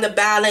 Take time to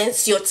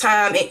balance your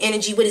time and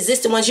energy with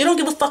existing ones. You don't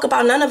give a fuck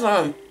about none of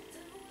them.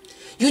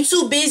 You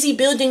too busy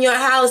building your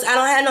house. I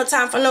don't have no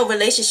time for no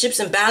relationships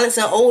and balance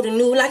and old and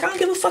new. Like, I don't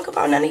give a fuck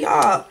about none of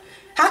y'all.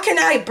 How can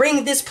I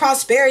bring this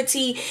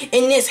prosperity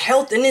and this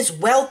health and this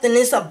wealth and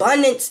this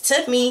abundance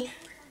to me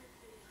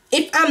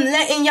if I'm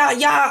letting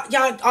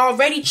y'all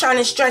already trying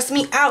to stress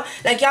me out?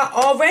 Like, y'all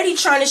already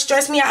trying to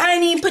stress me out. I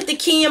ain't even put the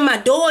key in my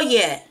door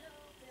yet.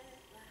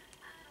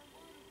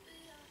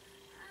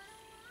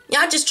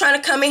 Y'all just trying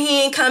to come in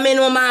here and come in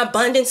on my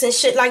abundance and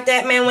shit like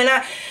that, man. When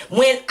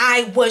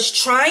I was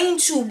trying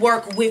to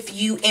work with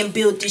you and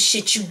build this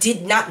shit, you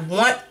did not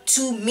want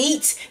to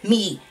meet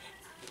me.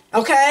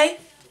 Okay?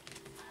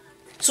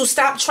 So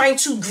stop trying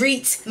to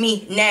greet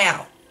me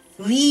now.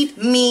 Leave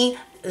me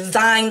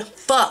thine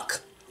fuck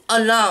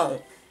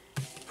alone.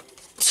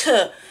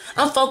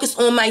 I'm focused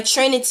on my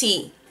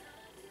Trinity.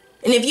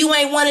 And if you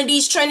ain't one of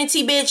these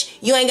Trinity, bitch,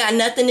 you ain't got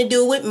nothing to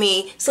do with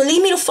me. So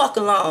leave me the fuck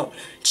alone.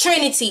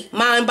 Trinity,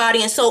 mind,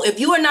 body, and soul. If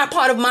you are not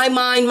part of my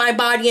mind, my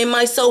body, and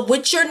my soul,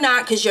 which you're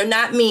not, because you're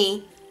not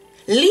me,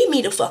 leave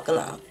me the fuck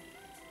alone.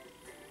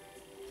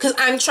 Because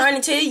I'm trying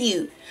to tell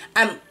you,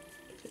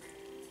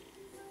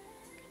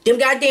 them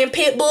goddamn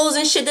pit bulls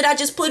and shit that I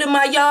just put in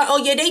my yard, oh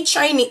yeah, they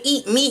train to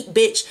eat meat,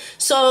 bitch.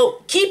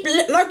 So keep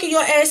lurking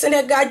your ass in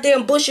that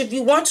goddamn bush if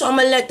you want to. I'm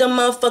gonna let them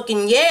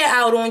motherfucking yeah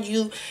out on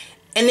you,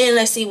 and then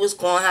let's see what's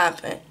gonna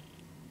happen.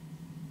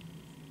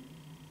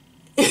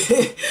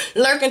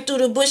 Lurking through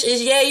the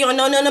bushes, yeah, you don't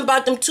know nothing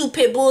about them 2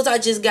 pit bulls I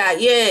just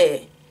got, yeah.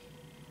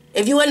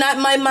 If you are not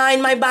my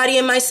mind, my body,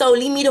 and my soul,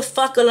 leave me the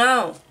fuck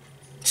alone.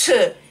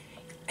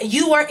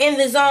 You are in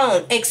the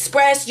zone.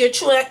 Express your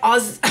true,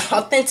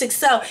 authentic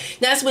self.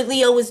 That's what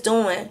Leo was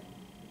doing.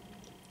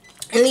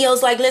 And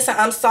Leo's like, listen,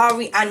 I'm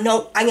sorry. I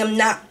know I am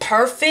not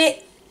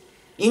perfect.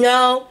 You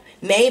know,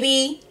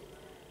 maybe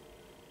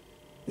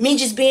me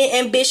just being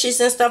ambitious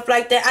and stuff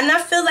like that. And I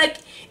feel like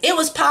it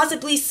was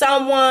possibly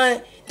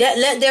someone that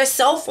let their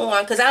self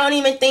on. Because I don't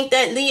even think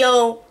that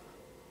Leo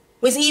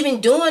was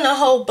even doing a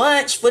whole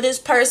bunch for this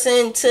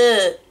person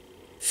to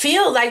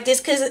feel like this.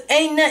 Because it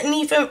ain't nothing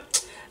even...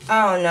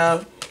 I don't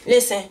know.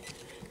 Listen,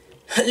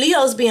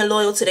 Leo's being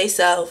loyal to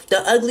themselves. The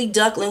ugly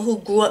duckling who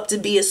grew up to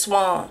be a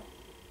swan.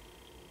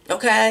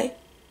 Okay?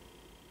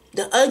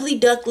 The ugly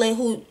duckling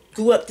who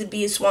grew up to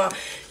be a swan.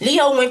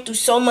 Leo went through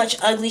so much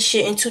ugly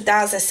shit in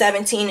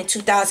 2017 and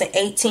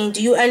 2018.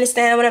 Do you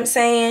understand what I'm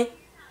saying?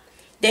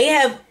 They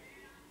have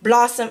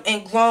blossomed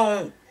and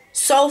grown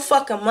so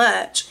fucking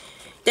much.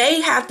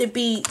 They have to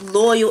be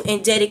loyal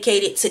and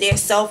dedicated to their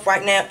self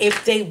right now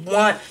if they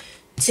want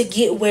to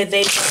get where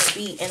they want to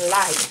be in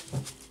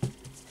life.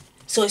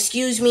 So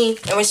excuse me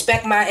and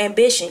respect my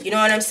ambition. You know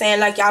what I'm saying?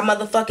 Like, y'all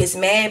motherfuckers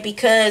mad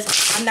because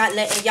I'm not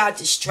letting y'all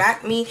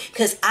distract me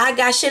because I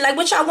got shit. Like,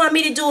 what y'all want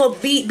me to do?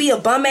 Be a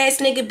bum ass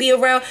nigga, be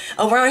around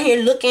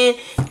here looking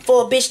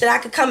for a bitch that I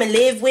could come and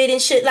live with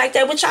and shit like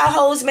that? What y'all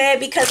hoes mad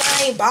because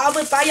I ain't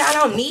bothered by y'all?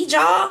 Don't need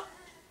y'all.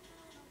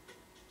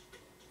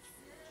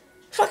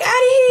 Fuck out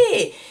of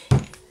here.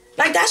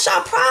 Like, that's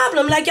y'all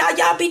problem. Like,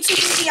 y'all be too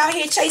busy out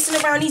here chasing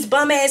around these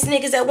bum ass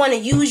niggas that want to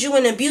use you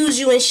and abuse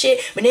you and shit.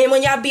 But then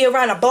when y'all be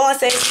around a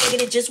boss ass nigga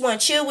that just want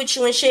to chill with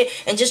you and shit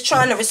and just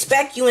trying to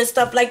respect you and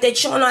stuff like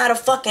that, you don't know how to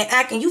fucking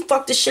act and you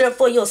fuck this shit up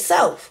for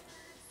yourself.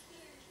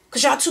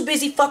 Because y'all too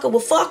busy fucking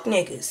with fuck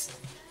niggas.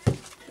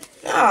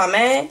 Nah,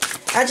 man.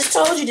 I just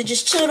told you to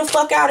just chill the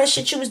fuck out and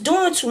shit. You was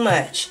doing too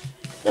much.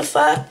 The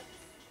fuck?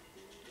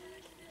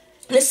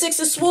 The 6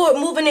 of Swords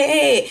moving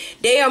ahead.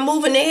 They are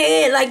moving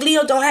ahead. Like,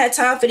 Leo don't have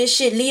time for this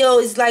shit. Leo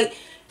is like...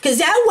 Because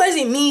that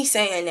wasn't me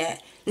saying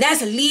that.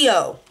 That's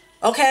Leo.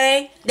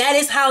 Okay? That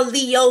is how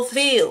Leo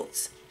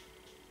feels.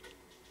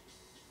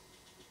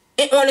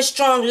 And on a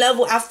strong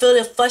level, I feel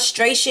the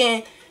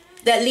frustration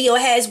that Leo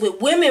has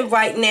with women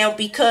right now,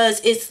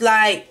 because it's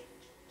like,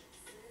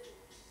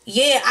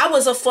 yeah, I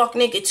was a fuck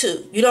nigga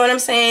too. You know what I'm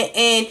saying?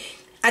 And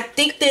I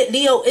think that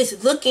Leo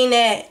is looking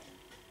at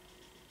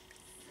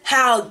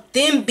how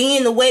them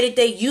being the way that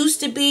they used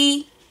to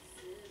be,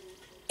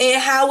 and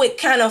how it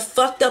kind of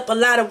fucked up a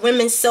lot of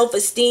women's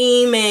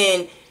self-esteem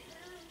and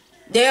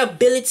their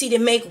ability to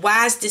make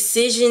wise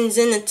decisions,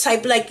 and the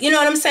type, like, you know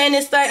what I'm saying?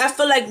 It's like, I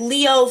feel like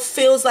Leo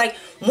feels like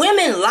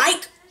women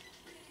like,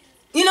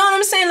 you know what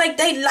I'm saying? Like,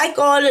 they like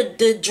all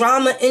the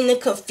drama and the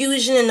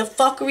confusion and the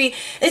fuckery.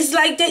 It's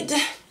like that.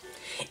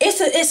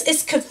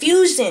 It's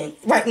confusion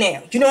right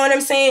now. You know what I'm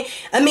saying?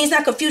 I mean, it's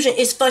not confusion.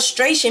 It's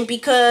frustration,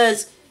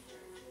 because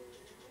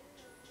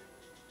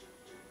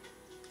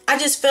I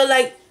just feel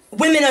like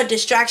women are a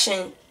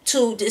distraction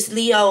to this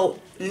Leo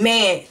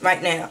man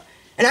right now.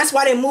 And that's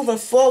why they're moving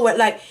forward.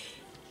 Like,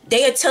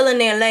 they are tilling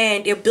their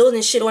land. They're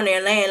building shit on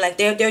their land. Like,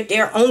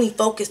 they're only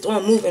focused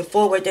on moving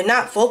forward. They're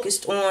not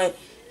focused on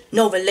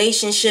no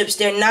relationships.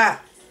 They're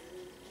not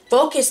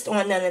focused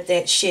on none of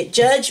that shit.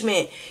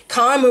 Judgment,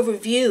 karma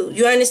review.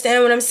 You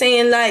understand what I'm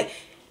saying? Like,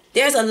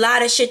 there's a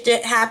lot of shit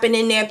that happened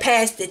in their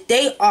past that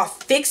they are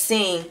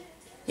fixing.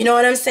 You know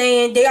what I'm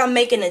saying? They are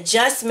making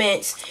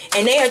adjustments,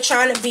 and they are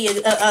trying to be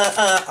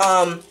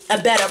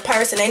a better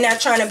person. They're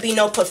not trying to be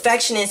no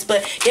perfectionist,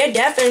 but they're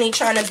definitely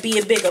trying to be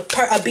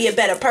a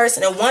better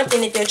person. And one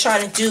thing that they're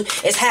trying to do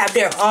is have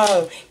their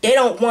own. They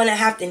don't want to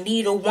have to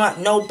need or want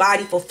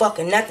nobody for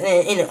fucking nothing.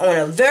 And on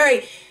a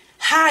very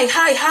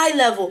high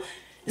level,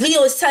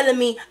 Leo is telling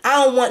me,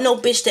 I don't want no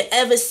bitch that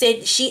ever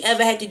said she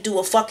ever had to do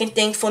a fucking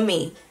thing for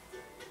me.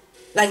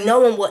 Like,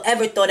 no one will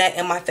ever throw that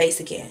in my face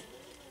again.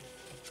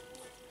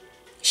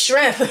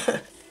 Shrimp.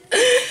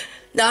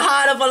 The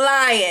heart of a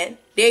lion.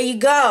 There you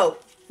go.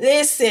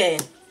 Listen.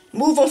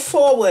 Moving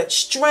forward.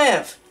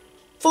 Strength.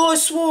 4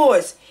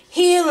 swords.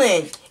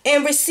 Healing.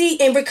 And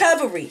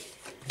recovery.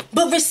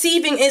 But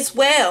receiving as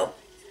well.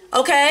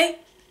 Okay?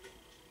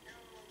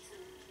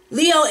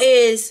 Leo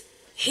is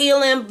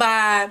healing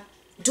by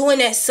doing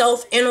that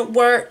self-inner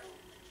work.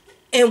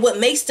 And what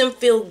makes them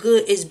feel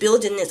good is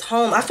building this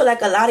home. I feel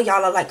like a lot of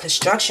y'all are like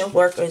construction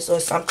workers or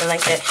something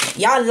like that.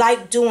 Y'all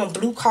like doing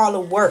blue-collar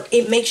work.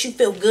 It makes you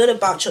feel good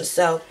about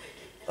yourself.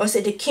 Or is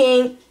it the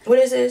king? What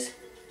is this?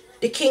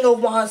 The King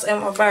of Wands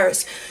in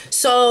reverse.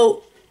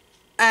 So,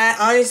 I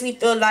honestly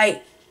feel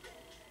like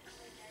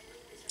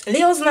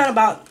Leo's not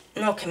about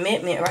no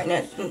commitment right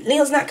now.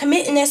 Leo's not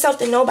committing themselves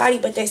to nobody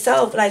but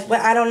themselves. Like,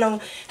 but I don't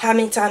know how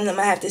many times I'm going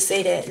to have to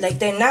say that. Like,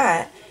 they're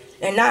not.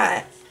 They're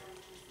not.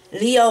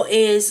 Leo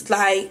is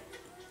like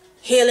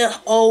healing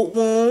old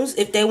wounds.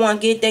 If they want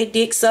to get their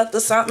dick sucked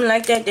or something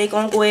like that, they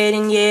gonna go ahead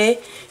and yeah.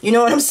 You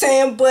know what I'm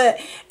saying? But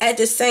at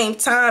the same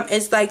time,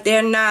 it's like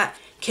they're not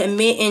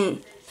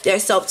committing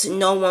themselves to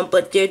no one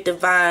but their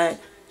divine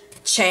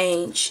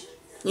change.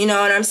 You know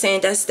what I'm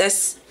saying?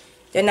 That's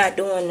they're not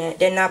doing that.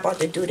 They're not about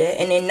to do that.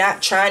 And they're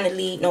not trying to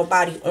lead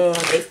nobody on.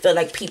 They feel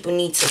like people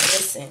need to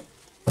listen.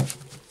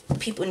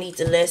 People need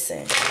to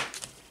listen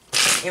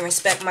and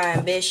respect my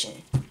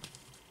ambition.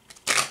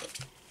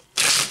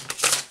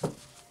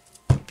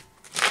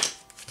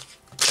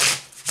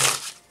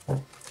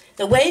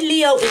 The way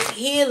Leo is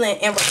healing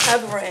and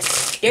recovering,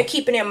 they're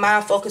keeping their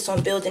mind focused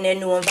on building their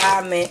new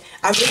environment.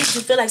 I really do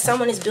feel like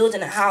someone is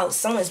building a house.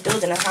 Someone's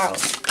building a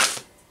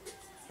house.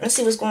 Let's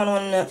see what's going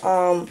on in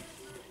the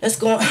what's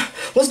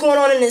going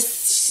on in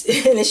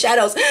the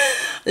shadows.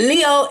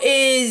 Leo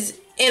is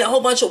in a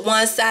whole bunch of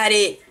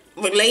one-sided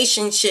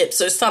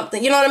relationships or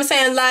something. You know what I'm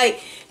saying? Like,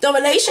 the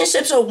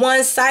relationships are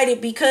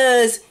one-sided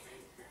because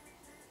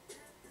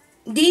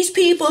these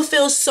people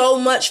feel so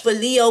much for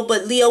Leo,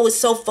 but Leo is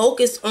so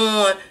focused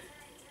on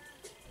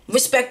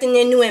respecting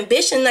their new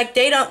ambition. Like,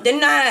 they're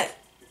not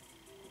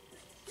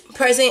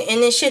present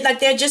in this shit.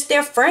 Like, they're just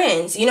their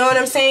friends. You know what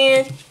I'm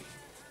saying?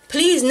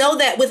 Please know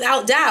that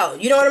without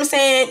doubt. You know what I'm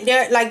saying?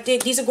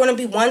 These are going to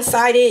be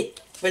one-sided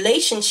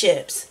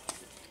relationships.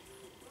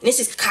 And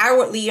this is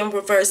cowardly in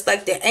reverse.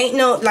 Like, there ain't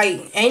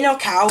no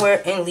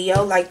coward in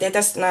Leo. Like,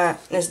 that's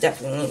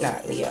definitely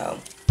not Leo.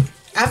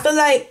 I feel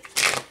like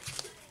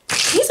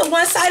these are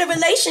one-sided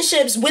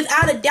relationships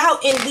without a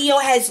doubt, and Leo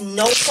has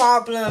no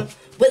problem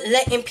with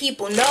letting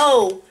people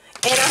know.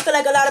 And I feel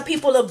like a lot of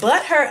people are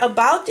butthurt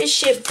about this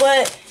shit,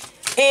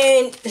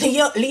 and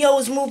Leo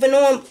is moving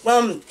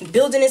on,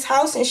 building his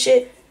house and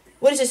shit.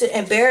 What is this? An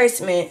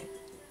embarrassment.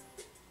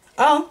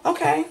 Oh,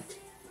 okay.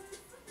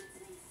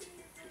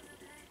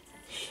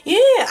 Yeah,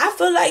 I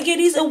feel like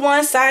these are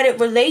one-sided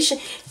relation.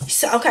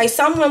 So, okay,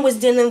 someone was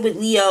dealing with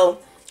Leo,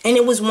 and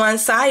it was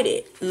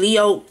one-sided.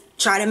 Leo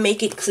try to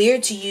make it clear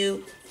to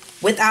you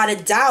without a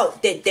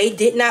doubt that they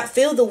did not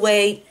feel the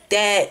way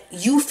that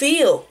you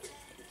feel,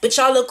 but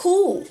y'all are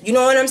cool. You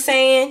know what I'm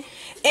saying?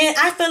 And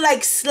I feel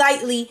like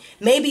slightly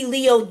maybe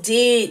Leo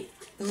did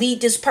lead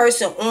this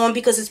person on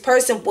because this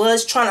person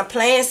was trying to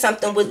plan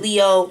something with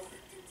Leo,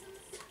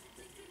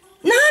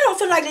 No, I don't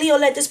feel like Leo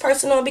let this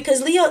person on,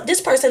 because this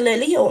person let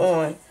Leo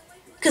on.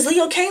 Because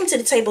Leo came to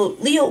the table.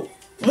 Leo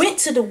went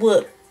to the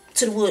wood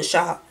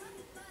shop.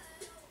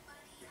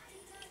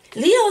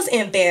 Leo's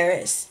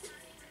embarrassed.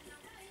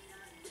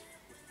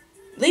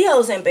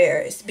 Leo's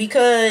embarrassed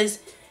because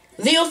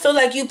Leo feel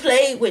like you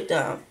played with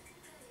them.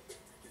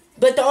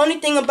 But the only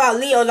thing about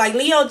Leo, like,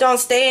 Leo don't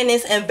stay in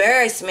this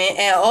embarrassment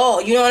at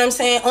all. You know what I'm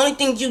saying? Only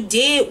thing you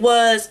did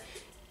was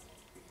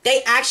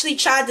they actually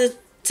tried to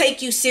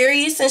take you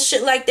serious and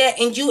shit like that,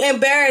 and you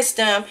embarrassed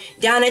them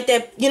down at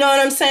that, you know what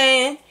I'm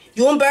saying?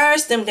 You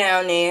embarrassed them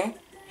down there.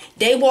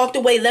 They walked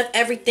away, left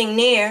everything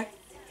there,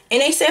 and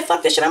they said,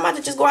 fuck this shit, I'm about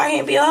to just go out here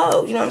and be a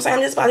hoe. You know what I'm saying?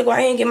 I'm just about to go out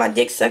here and get my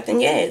dick sucked,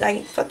 and yeah,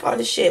 like, fuck all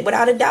this shit.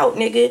 Without a doubt,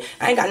 nigga,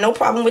 I ain't got no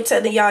problem with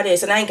telling y'all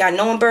this, and I ain't got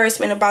no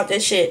embarrassment about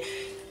this shit.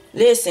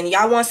 Listen,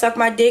 y'all want to suck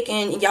my dick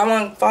and y'all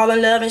want to fall in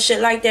love and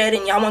shit like that,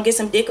 and y'all want to get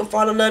some dick and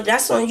fall in love,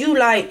 that's on you.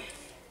 Like,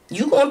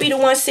 you gonna be the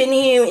one sitting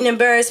here in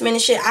embarrassment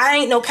and shit. I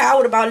ain't no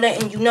coward about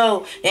letting you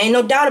know. There ain't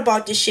no doubt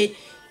about this shit.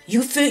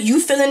 You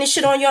feeling this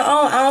shit on your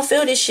own. I don't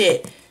feel this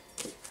shit.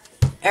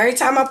 Every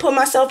time I put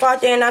myself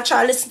out there and I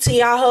try to listen to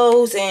y'all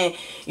hoes, and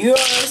you know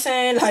what I'm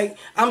saying? Like,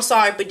 I'm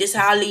sorry, but this is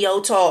how Leo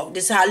talk.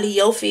 This is how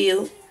Leo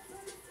feel.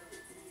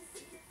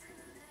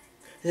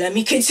 Let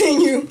me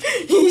continue.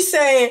 He's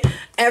saying,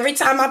 every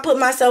time I put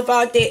myself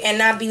out there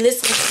and I be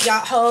listening to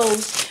y'all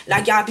hoes,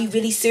 like y'all be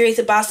really serious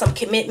about some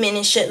commitment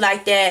and shit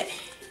like that,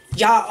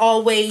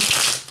 y'all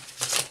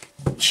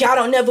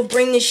don't never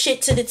bring this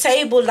shit to the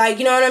table. Like,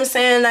 you know what I'm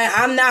saying? Like,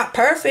 I'm not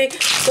perfect,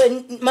 but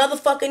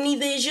motherfucker,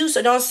 neither is you.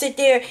 So don't sit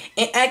there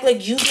and act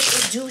like you get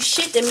to do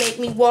shit that make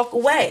me walk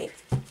away.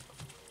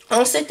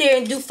 Don't sit there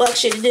and do fuck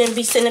shit and then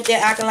be sitting up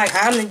there acting like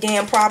I'm the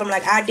damn problem,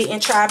 like I didn't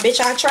try. Bitch,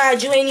 I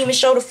tried. You ain't even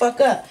show the fuck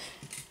up.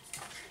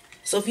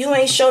 So if you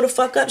ain't show the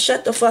fuck up,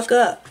 shut the fuck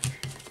up.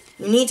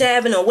 You need to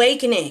have an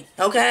awakening,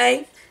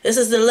 okay? This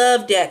is the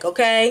love deck,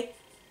 okay?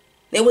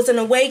 There was an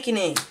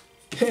awakening.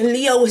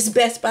 Leo was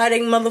best by their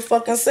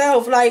motherfucking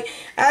self. Like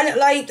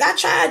I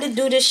tried to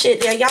do this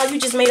shit there. Y'all, you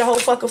just made a whole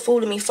fucking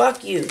fool of me.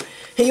 Fuck you.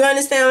 You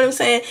understand what I'm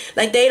saying?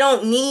 Like, they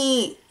don't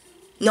need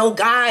no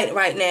guide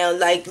right now.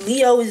 Like,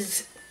 Leo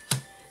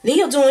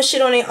doing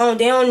shit on their own.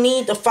 They don't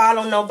need to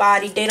follow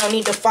nobody. They don't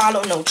need to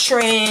follow no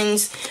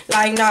trends.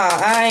 Like, nah,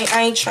 I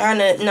ain't trying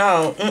to,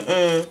 no,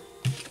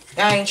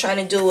 I ain't trying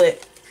to do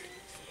it.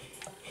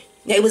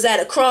 They was at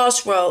a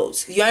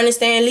crossroads. You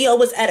understand? Leo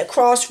was at a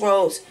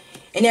crossroads.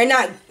 And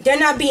they're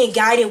not being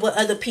guided what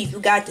other people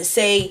got to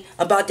say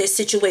about their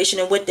situation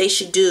and what they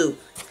should do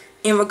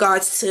in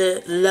regards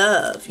to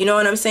love. You know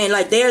what I'm saying?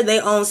 Like, they're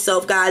their own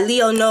self guide.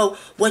 Leo know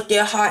what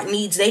their heart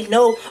needs. They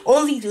know,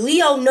 only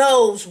Leo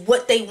knows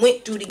what they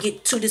went through to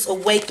get to this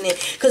awakening.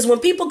 Because when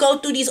people go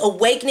through these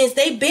awakenings,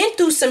 they've been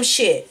through some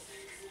shit.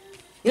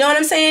 You know what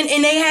I'm saying?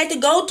 And they had to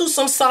go through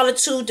some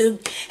solitude to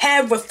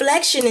have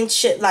reflection and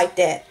shit like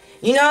that.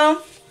 You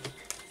know?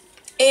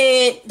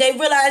 And they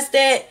realized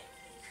that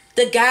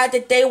the guide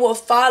that they were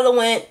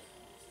following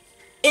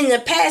in the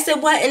past,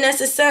 it wasn't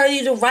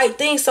necessarily the right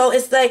thing. So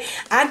it's like,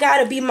 I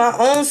gotta be my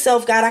own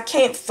self guide. I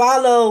can't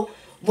follow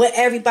what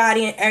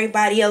everybody and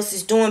everybody else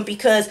is doing,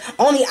 because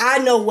only I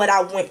know what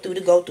I went through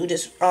to go through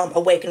this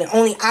awakening.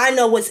 Only I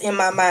know what's in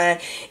my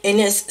mind in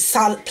this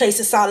solid place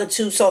of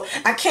solitude. So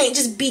I can't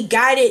just be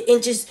guided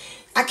and just,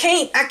 I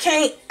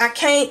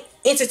can't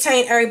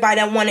entertain everybody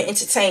that want to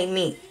entertain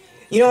me.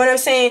 You know what I'm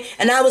saying?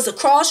 And I was at a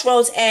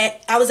crossroads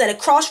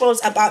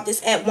about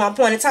this at one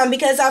point in time,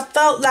 because I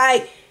felt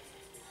like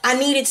I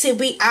needed to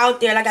be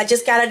out there. Like, I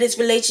just got out of this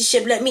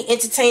relationship. Let me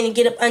entertain and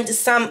get up under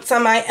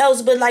somebody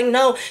else. But, like,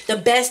 no, the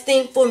best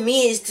thing for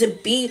me is to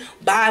be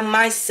by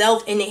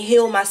myself and to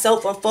heal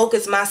myself and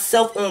focus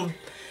myself on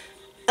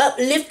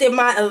uplifting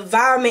my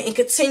environment and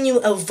continue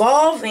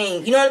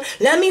evolving. You know,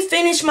 let me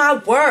finish my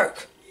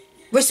work.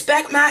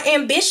 Respect my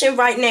ambition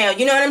right now.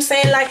 You know what I'm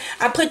saying? Like,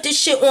 I put this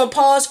shit on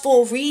pause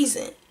for a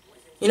reason.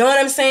 You know what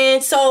I'm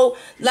saying? So,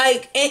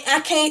 like,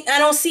 I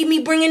don't see me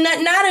bringing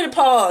nothing out of the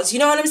pause. You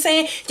know what I'm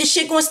saying? This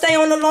shit gonna stay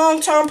on the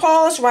long-term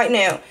pause right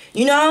now.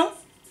 You know?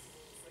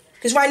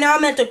 Because right now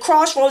I'm at the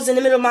crossroads in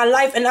the middle of my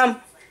life, and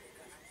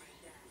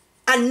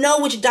I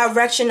know which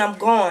direction I'm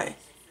going.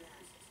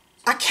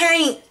 I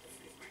can't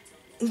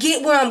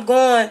get where I'm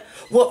going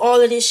with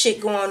all of this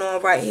shit going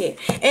on right here.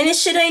 And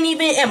this shit ain't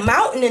even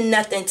amounting to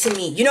nothing to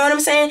me. You know what I'm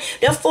saying?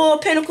 The Four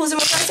of Pentacles in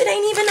reverse, it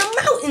ain't even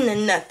amounting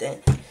to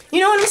nothing. You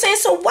know what I'm saying?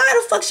 So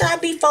why the fuck should I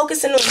be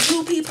focusing on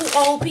new people,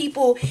 old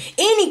people,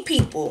 any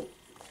people?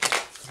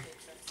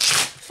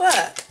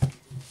 Fuck.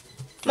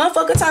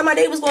 Motherfucker talking about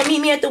they was gonna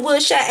meet me at the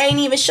wood shack, ain't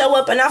even show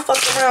up, and I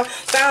fucked around,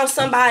 found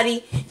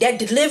somebody that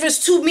delivers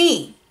to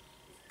me.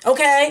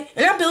 Okay?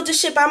 And I built this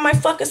shit by my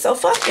fucking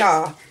self. Fuck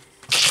y'all.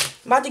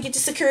 I'm about to get the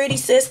security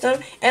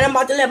system, and I'm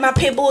about to let my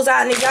pit bulls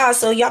out in the yard,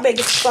 so y'all better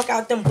get the fuck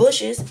out them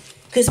bushes.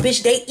 Cause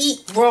bitch, they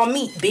eat raw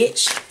meat,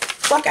 bitch.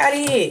 Fuck out of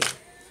here.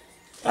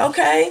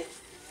 Okay?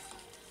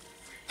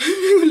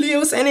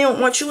 Leo saying they don't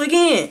want you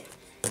again.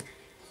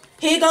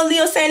 Here go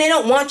Leo saying they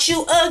don't want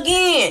you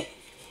again.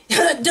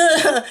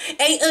 The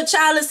 8 of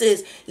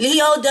chalices.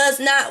 Leo does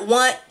not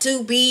want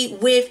to be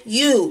with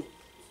you.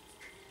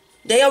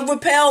 They are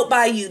repelled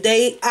by you.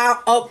 They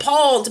are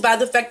appalled by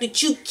the fact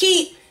that you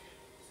keep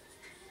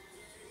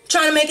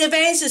trying to make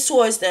advances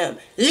towards them.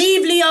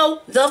 Leave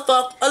Leo the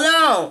fuck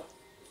alone.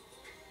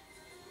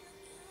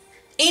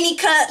 Any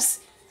cups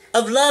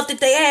of love that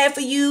they had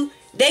for you,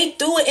 they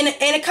threw it in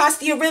the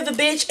Anacostia River,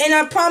 bitch. And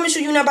I promise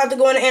you, you're not about to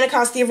go in the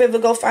Anacostia River,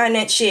 go find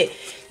that shit.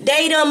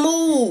 They done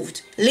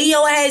moved.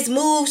 Leo has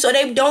moved, so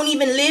they don't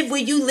even live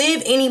where you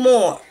live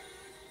anymore.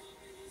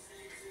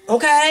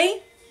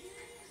 Okay?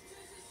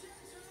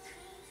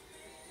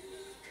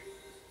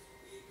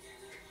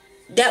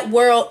 That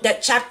world,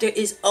 that chapter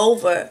is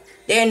over.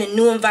 They're in a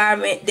new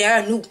environment.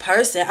 They're a new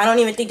person. I don't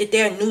even think that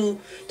they're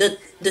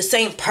the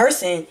same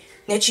person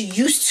that you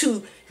used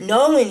to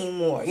know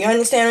anymore. You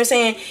understand what I'm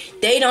saying?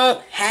 They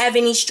don't have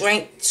any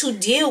strength to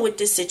deal with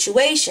this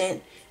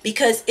situation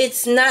because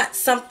it's not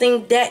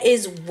something that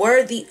is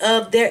worthy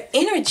of their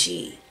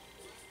energy.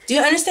 Do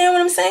you understand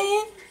what I'm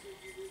saying?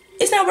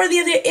 It's not worthy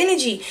of their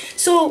energy.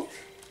 So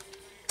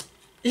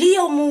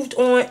Leo moved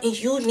on,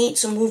 and you need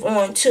to move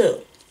on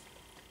too.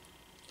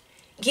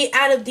 Get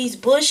out of these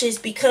bushes,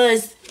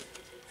 because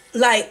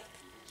like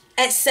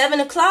at 7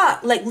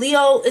 o'clock, like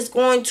Leo is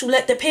going to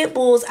let the pit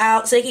bulls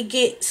out so they can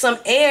get some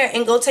air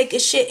and go take a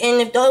shit.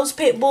 And if those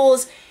pit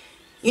bulls,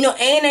 you know,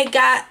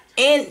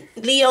 and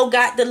Leo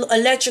got the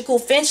electrical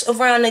fence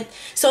around it.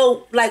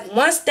 So like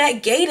once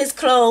that gate is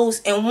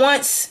closed and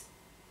once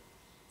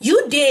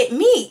you dead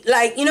meat,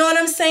 like, you know what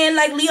I'm saying?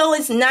 Like Leo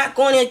is not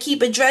going to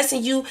keep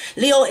addressing you.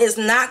 Leo is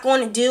not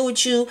going to deal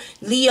with you.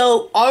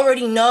 Leo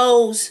already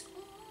knows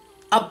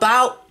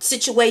about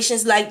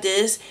situations like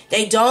this.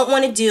 They don't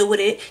want to deal with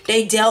it.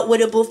 They dealt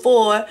with it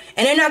before,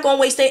 and they're not going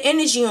to waste their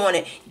energy on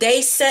it.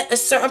 They set a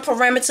certain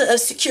parameter of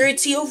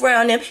security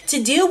around them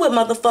to deal with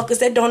motherfuckers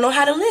that don't know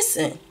how to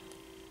listen.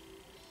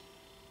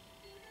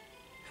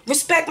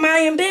 Respect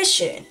my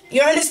ambition.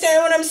 You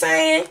understand what I'm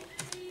saying?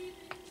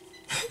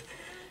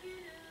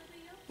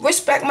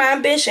 Respect my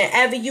ambition.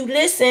 Either you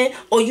listen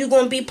or you're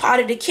going to be part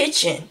of the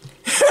kitchen.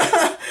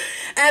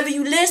 Either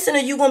you listen or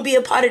you're going to be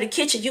a part of the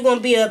kitchen. You're going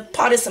to be a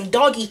part of some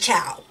doggy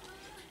chow.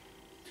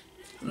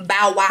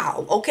 Bow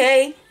wow,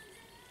 okay?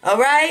 All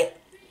right?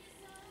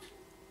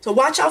 So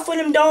watch out for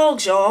them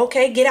dogs, y'all,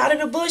 okay? Get out of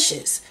the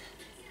bushes,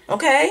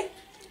 okay?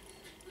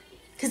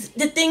 Because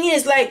the thing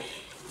is, like,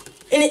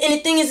 and the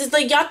thing is, it's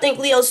like y'all think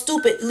Leo's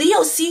stupid.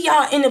 Leo see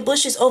y'all in the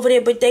bushes over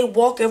there, but they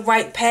walking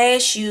right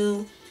past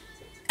you,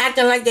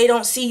 acting like they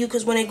don't see you,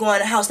 because when they go in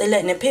the house, they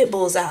letting the pit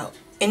bulls out.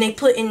 And they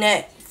put in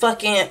that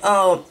fucking,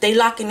 they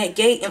locking that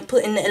gate and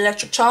putting the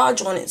electric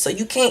charge on it, so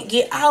you can't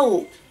get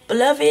out.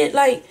 Beloved,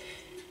 like,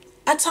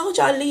 I told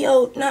y'all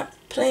Leo not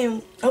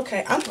playing.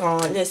 Okay, I'm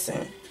gone.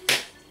 Listen.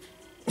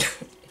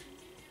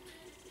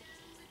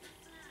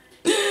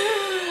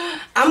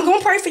 I'm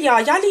gonna pray for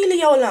y'all. Y'all leave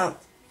Leo alone.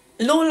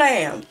 Little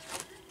lamb.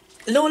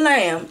 Little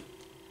lamb.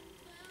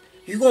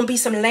 You gonna be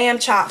some lamb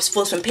chops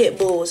for some pit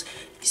bulls.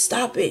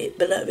 Stop it,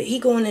 beloved. He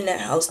going in that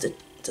house to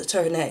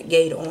turn that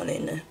gate on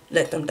and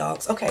let them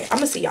dogs. Okay, I'm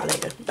gonna see y'all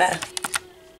later. Bye.